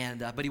 and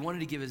but he wanted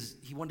to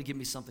give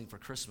me something for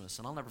Christmas,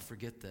 and I'll never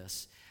forget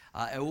this.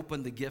 I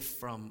opened the gift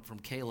from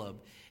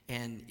Caleb,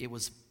 and it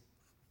was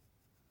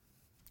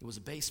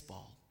a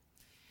baseball.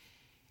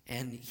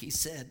 And he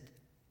said,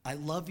 "I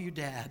love you,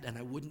 Dad, and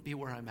I wouldn't be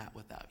where I'm at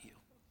without you."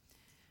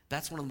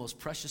 That's one of the most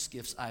precious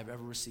gifts I've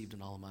ever received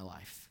in all of my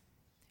life.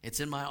 It's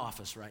in my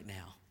office right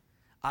now.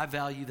 I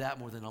value that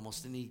more than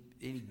almost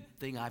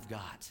anything I've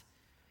got.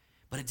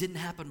 But it didn't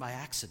happen by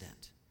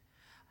accident.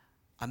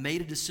 I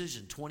made a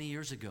decision 20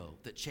 years ago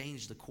that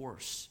changed the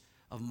course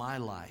of my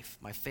life,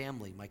 my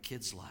family, my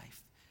kids'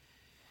 life.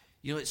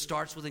 It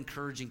starts with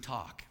encouraging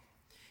talk.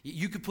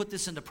 You could put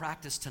this into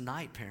practice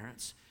tonight,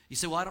 parents. You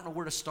say, "Well, I don't know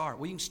where to start."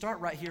 Well, you can start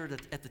right here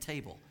at the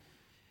table.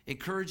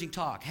 Encouraging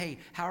talk. Hey,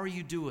 how are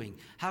you doing?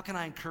 How can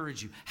I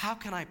encourage you? How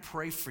can I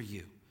pray for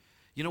you?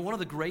 You know, one of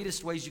the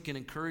greatest ways you can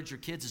encourage your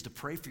kids is to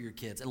pray for your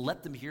kids and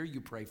let them hear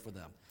you pray for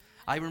them.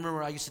 I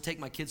remember I used to take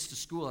my kids to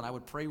school, and I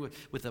would pray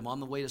with them on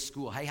the way to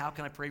school. Hey, how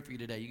can I pray for you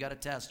today? You got a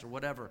test or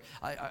whatever.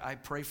 I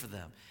pray for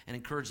them and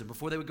encourage them.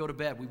 Before they would go to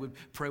bed, we would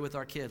pray with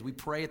our kids. We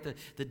pray at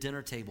the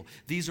dinner table.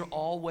 These are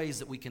all ways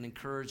that we can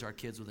encourage our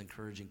kids with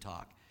encouraging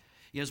talk.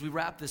 You know, as we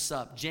wrap this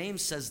up,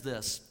 James says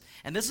this,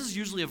 and this is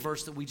usually a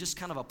verse that we just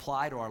kind of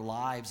apply to our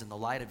lives in the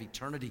light of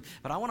eternity,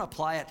 but I want to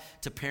apply it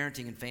to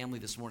parenting and family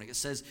this morning. It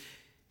says,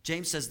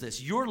 James says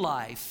this, your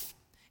life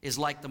is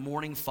like the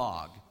morning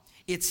fog.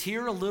 It's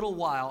here a little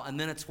while, and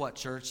then it's what,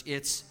 church?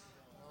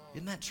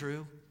 Isn't that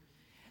true?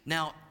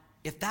 Now,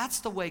 if that's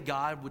the way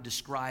God would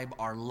describe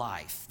our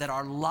life, that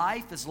our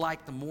life is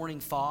like the morning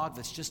fog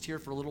that's just here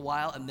for a little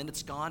while, and then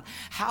it's gone,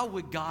 how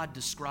would God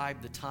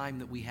describe the time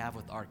that we have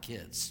with our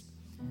kids?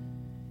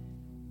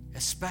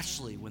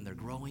 Especially when they're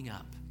growing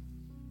up.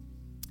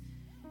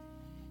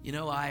 You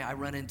know, I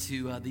run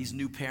into these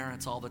new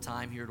parents all the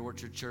time here at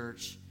Orchard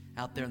Church,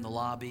 out there in the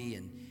lobby,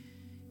 and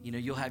you know,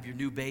 you'll have your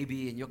new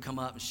baby, and you'll come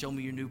up and show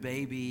me your new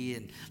baby,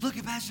 and look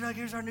at Pastor Doug,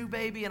 here's our new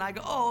baby, and I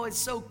go, oh, it's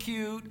so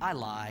cute. I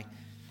lie.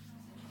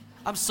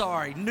 I'm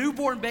sorry,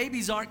 newborn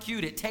babies aren't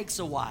cute. It takes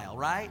a while,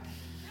 right?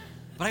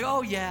 But I go,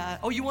 oh yeah.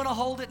 Oh, you want to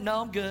hold it? No,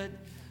 I'm good.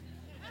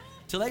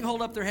 Till they can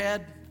hold up their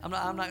head, I'm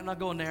not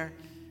going there.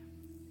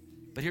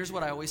 But here's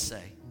what I always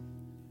say.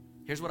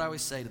 Here's what I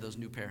always say to those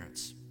new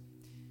parents.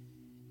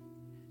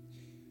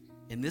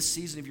 In this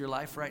season of your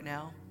life right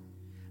now,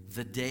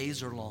 the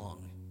days are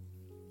long,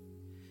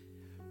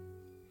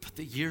 but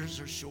the years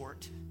are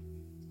short.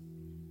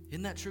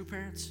 Isn't that true,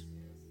 parents?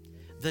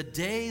 The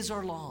days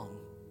are long,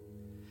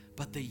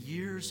 but the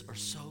years are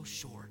so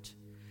short.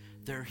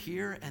 They're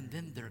here and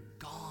then they're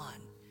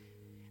gone,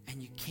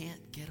 and you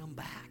can't get them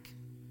back.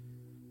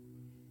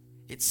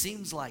 It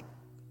seems like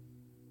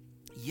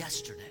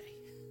yesterday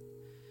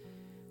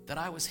that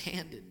I was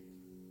handed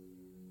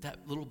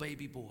that little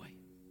baby boy.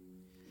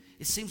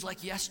 It seems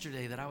like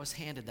yesterday that I was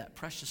handed that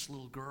precious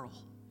little girl.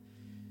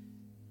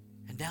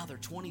 And now they're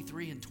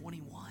 23 and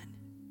 21.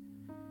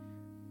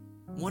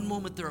 One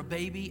moment they're a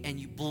baby, and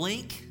you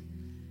blink,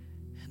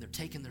 and they're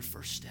taking their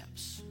first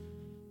steps.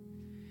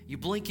 You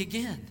blink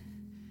again,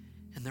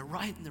 and they're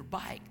riding their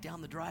bike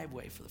down the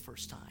driveway for the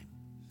first time.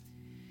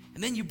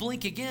 And then you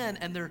blink again,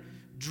 and they're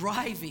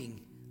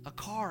driving a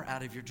car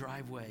out of your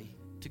driveway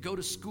to go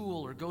to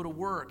school or go to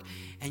work,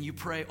 and you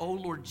pray, oh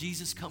Lord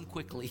Jesus, come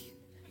quickly.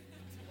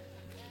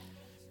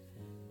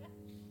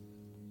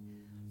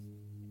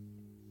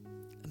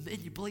 And then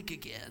you blink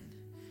again,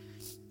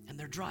 and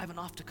they're driving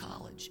off to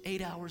college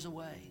 8 hours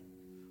away,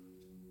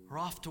 or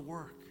off to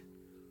work,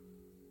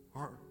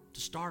 or to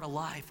start a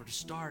life, or to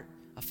start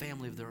a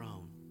family of their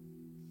own.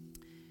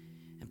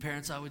 And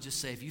parents, I would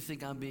just say, if you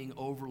think I'm being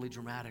overly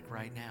dramatic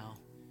right now,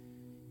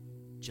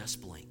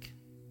 just blink.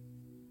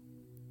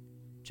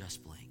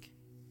 Just blink.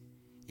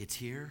 It's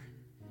here,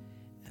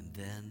 and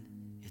then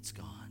it's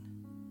gone.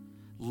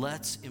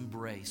 Let's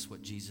embrace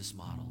what Jesus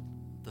modeled.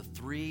 The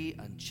 3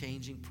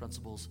 unchanging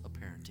principles of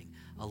parenting: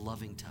 a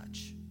loving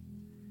touch,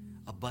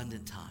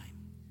 abundant time,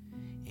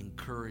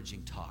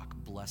 encouraging talk,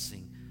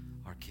 blessing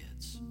our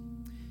kids.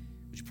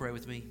 Would you pray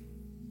with me?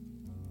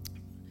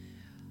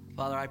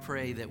 Father, I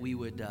pray that we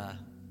would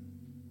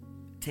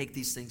take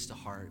these things to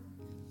heart.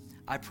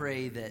 I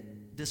pray that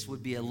this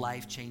would be a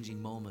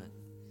life-changing moment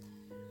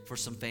for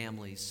some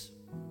families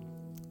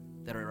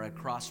that are at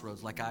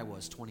crossroads like I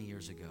was 20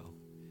 years ago.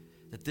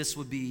 That this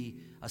would be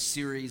a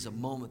series, a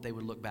moment they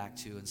would look back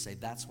to and say,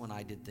 that's when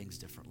I did things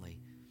differently.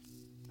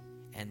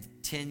 And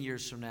 10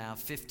 years from now,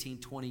 15,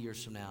 20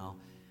 years from now,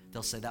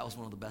 they'll say that was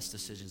one of the best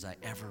decisions I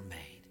ever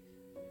made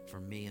for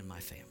me and my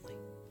family.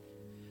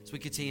 As we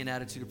continue an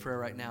attitude of prayer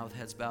right now with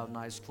heads bowed and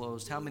eyes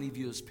closed, how many of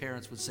you as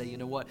parents would say, you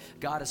know what,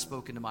 God has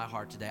spoken to my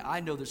heart today.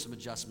 I know there's some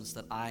adjustments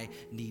that I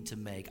need to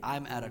make.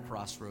 I'm at a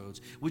crossroads.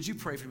 Would you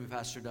pray for me,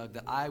 Pastor Doug,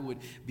 that I would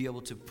be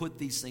able to put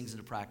these things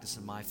into practice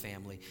in my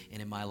family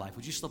and in my life?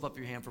 Would you slip up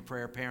your hand for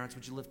prayer? Parents,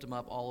 would you lift them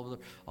up all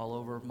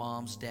over,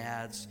 moms,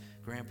 dads,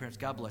 grandparents?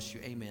 God bless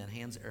you. Amen.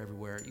 Hands are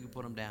everywhere. You can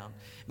put them down.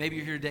 Maybe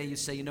you're here today, you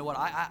say, you know what,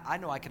 I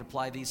know I could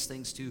apply these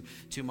things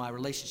to my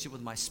relationship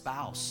with my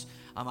spouse.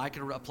 I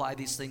can apply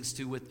these things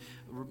to with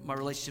my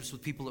relationships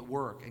with people at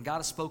work. And God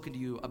has spoken to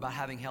you about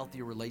having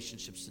healthier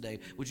relationships today.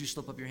 Would you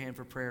slip up your hand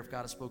for prayer if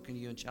God has spoken to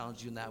you and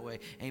challenged you in that way?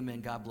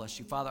 Amen. God bless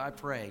you. Father, I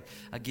pray,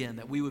 again,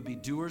 that we would be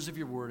doers of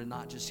your word and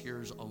not just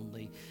hearers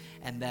only.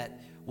 And that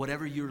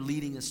whatever you're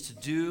leading us to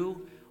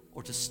do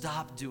or to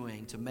stop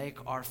doing, to make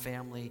our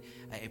family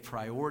a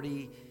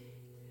priority,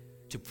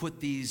 to put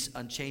these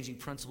unchanging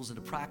principles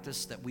into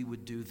practice, that we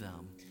would do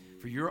them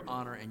for your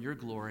honor and your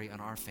glory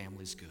and our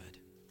family's good.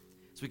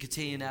 As we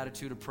continue an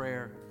attitude of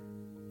prayer,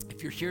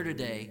 if you're here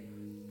today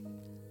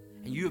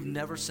and you have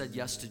never said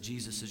yes to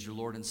Jesus as your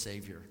Lord and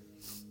Savior,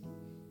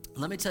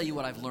 let me tell you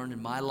what I've learned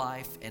in my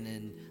life and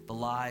in the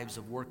lives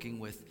of working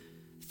with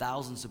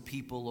thousands of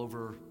people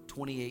over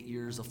 28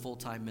 years of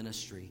full-time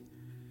ministry.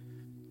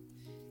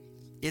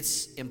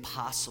 It's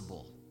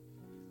impossible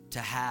to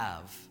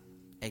have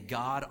a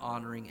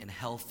God-honoring and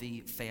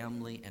healthy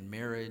family and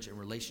marriage and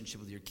relationship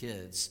with your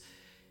kids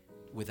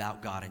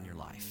without God in your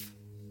life,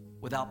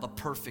 without the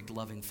perfect,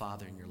 loving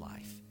Father in your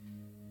life.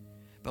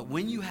 But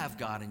when you have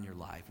God in your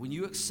life, when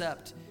you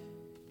accept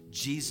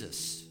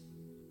Jesus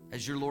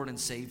as your Lord and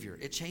Savior,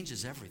 it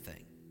changes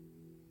everything.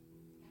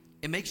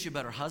 It makes you a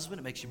better husband,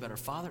 it makes you a better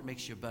father, it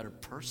makes you a better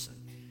person.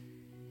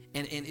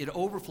 And it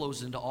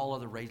overflows into all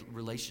other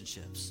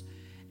relationships.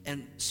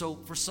 And so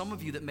for some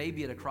of you that may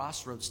be at a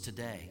crossroads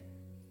today,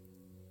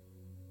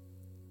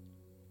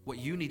 what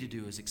you need to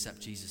do is accept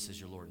Jesus as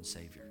your Lord and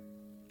Savior,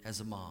 as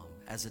a mom,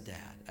 as a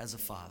dad, as a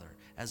father,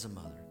 as a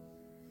mother,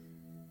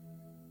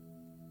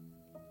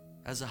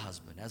 as a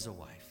husband, as a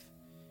wife.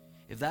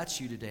 If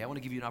that's you today, I want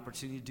to give you an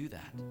opportunity to do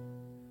that.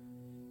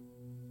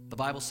 The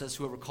Bible says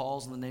whoever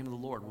calls in the name of the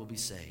Lord will be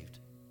saved.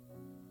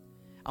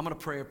 I'm going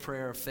to pray a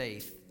prayer of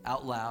faith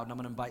out loud, and I'm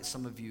going to invite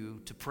some of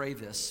you to pray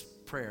this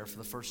prayer for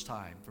the first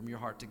time from your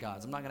heart to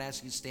God's. I'm not going to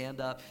ask you to stand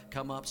up,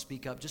 come up,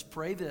 speak up. Just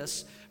pray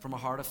this from a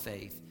heart of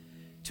faith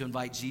to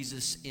invite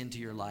Jesus into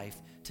your life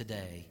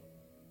today,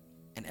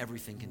 and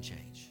everything can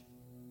change.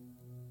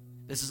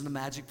 This isn't a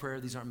magic prayer.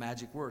 These aren't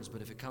magic words,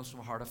 but if it comes from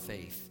a heart of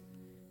faith,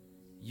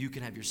 you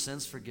can have your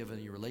sins forgiven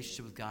and your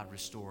relationship with God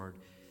restored.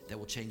 That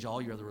will change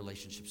all your other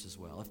relationships as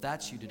well. If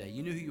that's you today,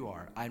 you know who you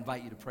are. I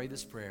invite you to pray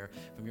this prayer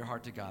from your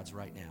heart to God's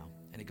right now.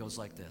 And it goes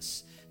like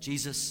this.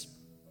 Jesus,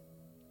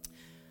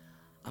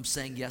 I'm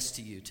saying yes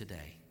to you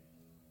today.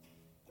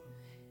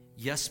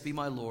 Yes, be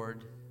my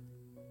Lord.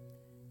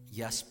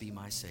 Yes, be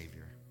my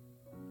Savior.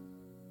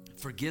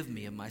 Forgive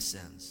me of my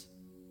sins.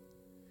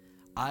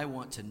 I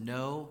want to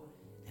know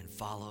and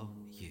follow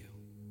you.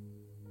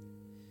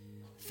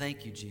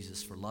 Thank you,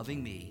 Jesus, for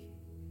loving me.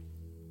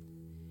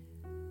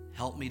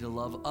 Help me to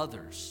love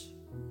others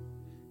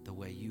the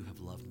way you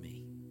have loved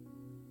me.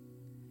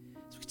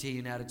 So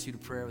continue an attitude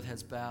of prayer with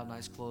heads bowed,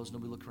 eyes closed.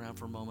 Nobody look around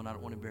for a moment. I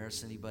don't want to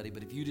embarrass anybody.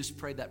 But if you just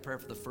prayed that prayer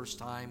for the first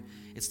time,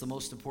 it's the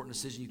most important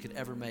decision you could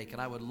ever make.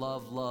 And I would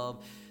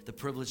love the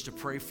privilege to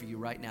pray for you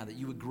right now, that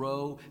you would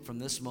grow from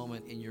this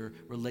moment in your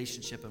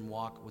relationship and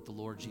walk with the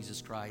Lord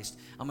Jesus Christ.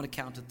 I'm going to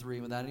count to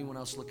 3. Without anyone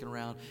else looking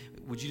around,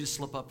 would you just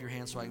slip up your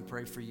hand so I can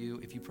pray for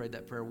you? If you prayed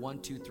that prayer, 1,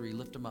 2, 3,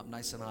 lift them up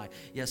nice and high.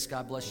 Yes,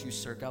 God bless you,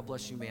 sir. God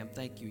bless you, ma'am.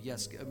 Thank you.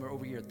 Yes,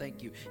 over here.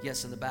 Thank you.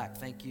 Yes, in the back.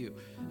 Thank you.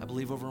 I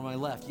believe over on my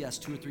left. Yes,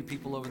 2 or 3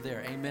 people over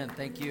there. Amen.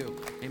 Thank you.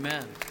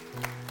 Amen.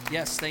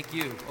 Yes, thank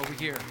you. Over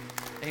here.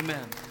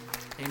 Amen.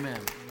 Amen.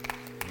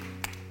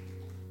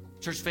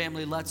 Church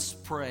family, let's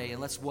pray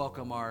and let's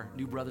welcome our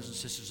new brothers and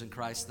sisters in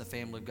Christ, the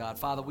family of God.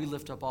 Father, we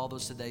lift up all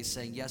those today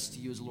saying yes to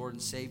you as Lord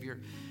and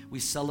Savior. We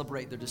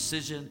celebrate their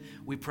decision.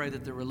 We pray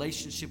that their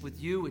relationship with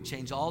you would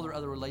change all their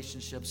other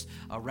relationships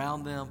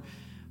around them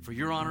for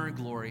your honor and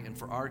glory and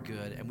for our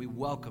good, and we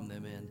welcome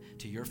them in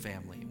to your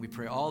family. We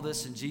pray all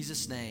this in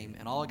Jesus' name,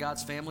 and all of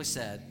God's family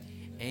said,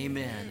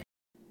 amen.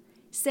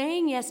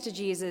 Saying yes to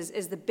Jesus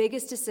is the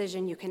biggest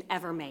decision you can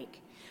ever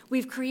make.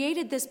 We've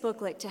created this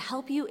booklet to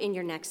help you in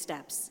your next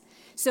steps.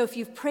 So if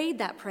you've prayed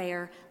that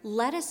prayer,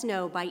 let us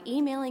know by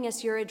emailing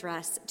us your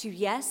address to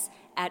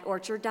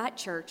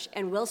yes@orchard.church,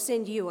 and we'll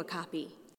send you a copy.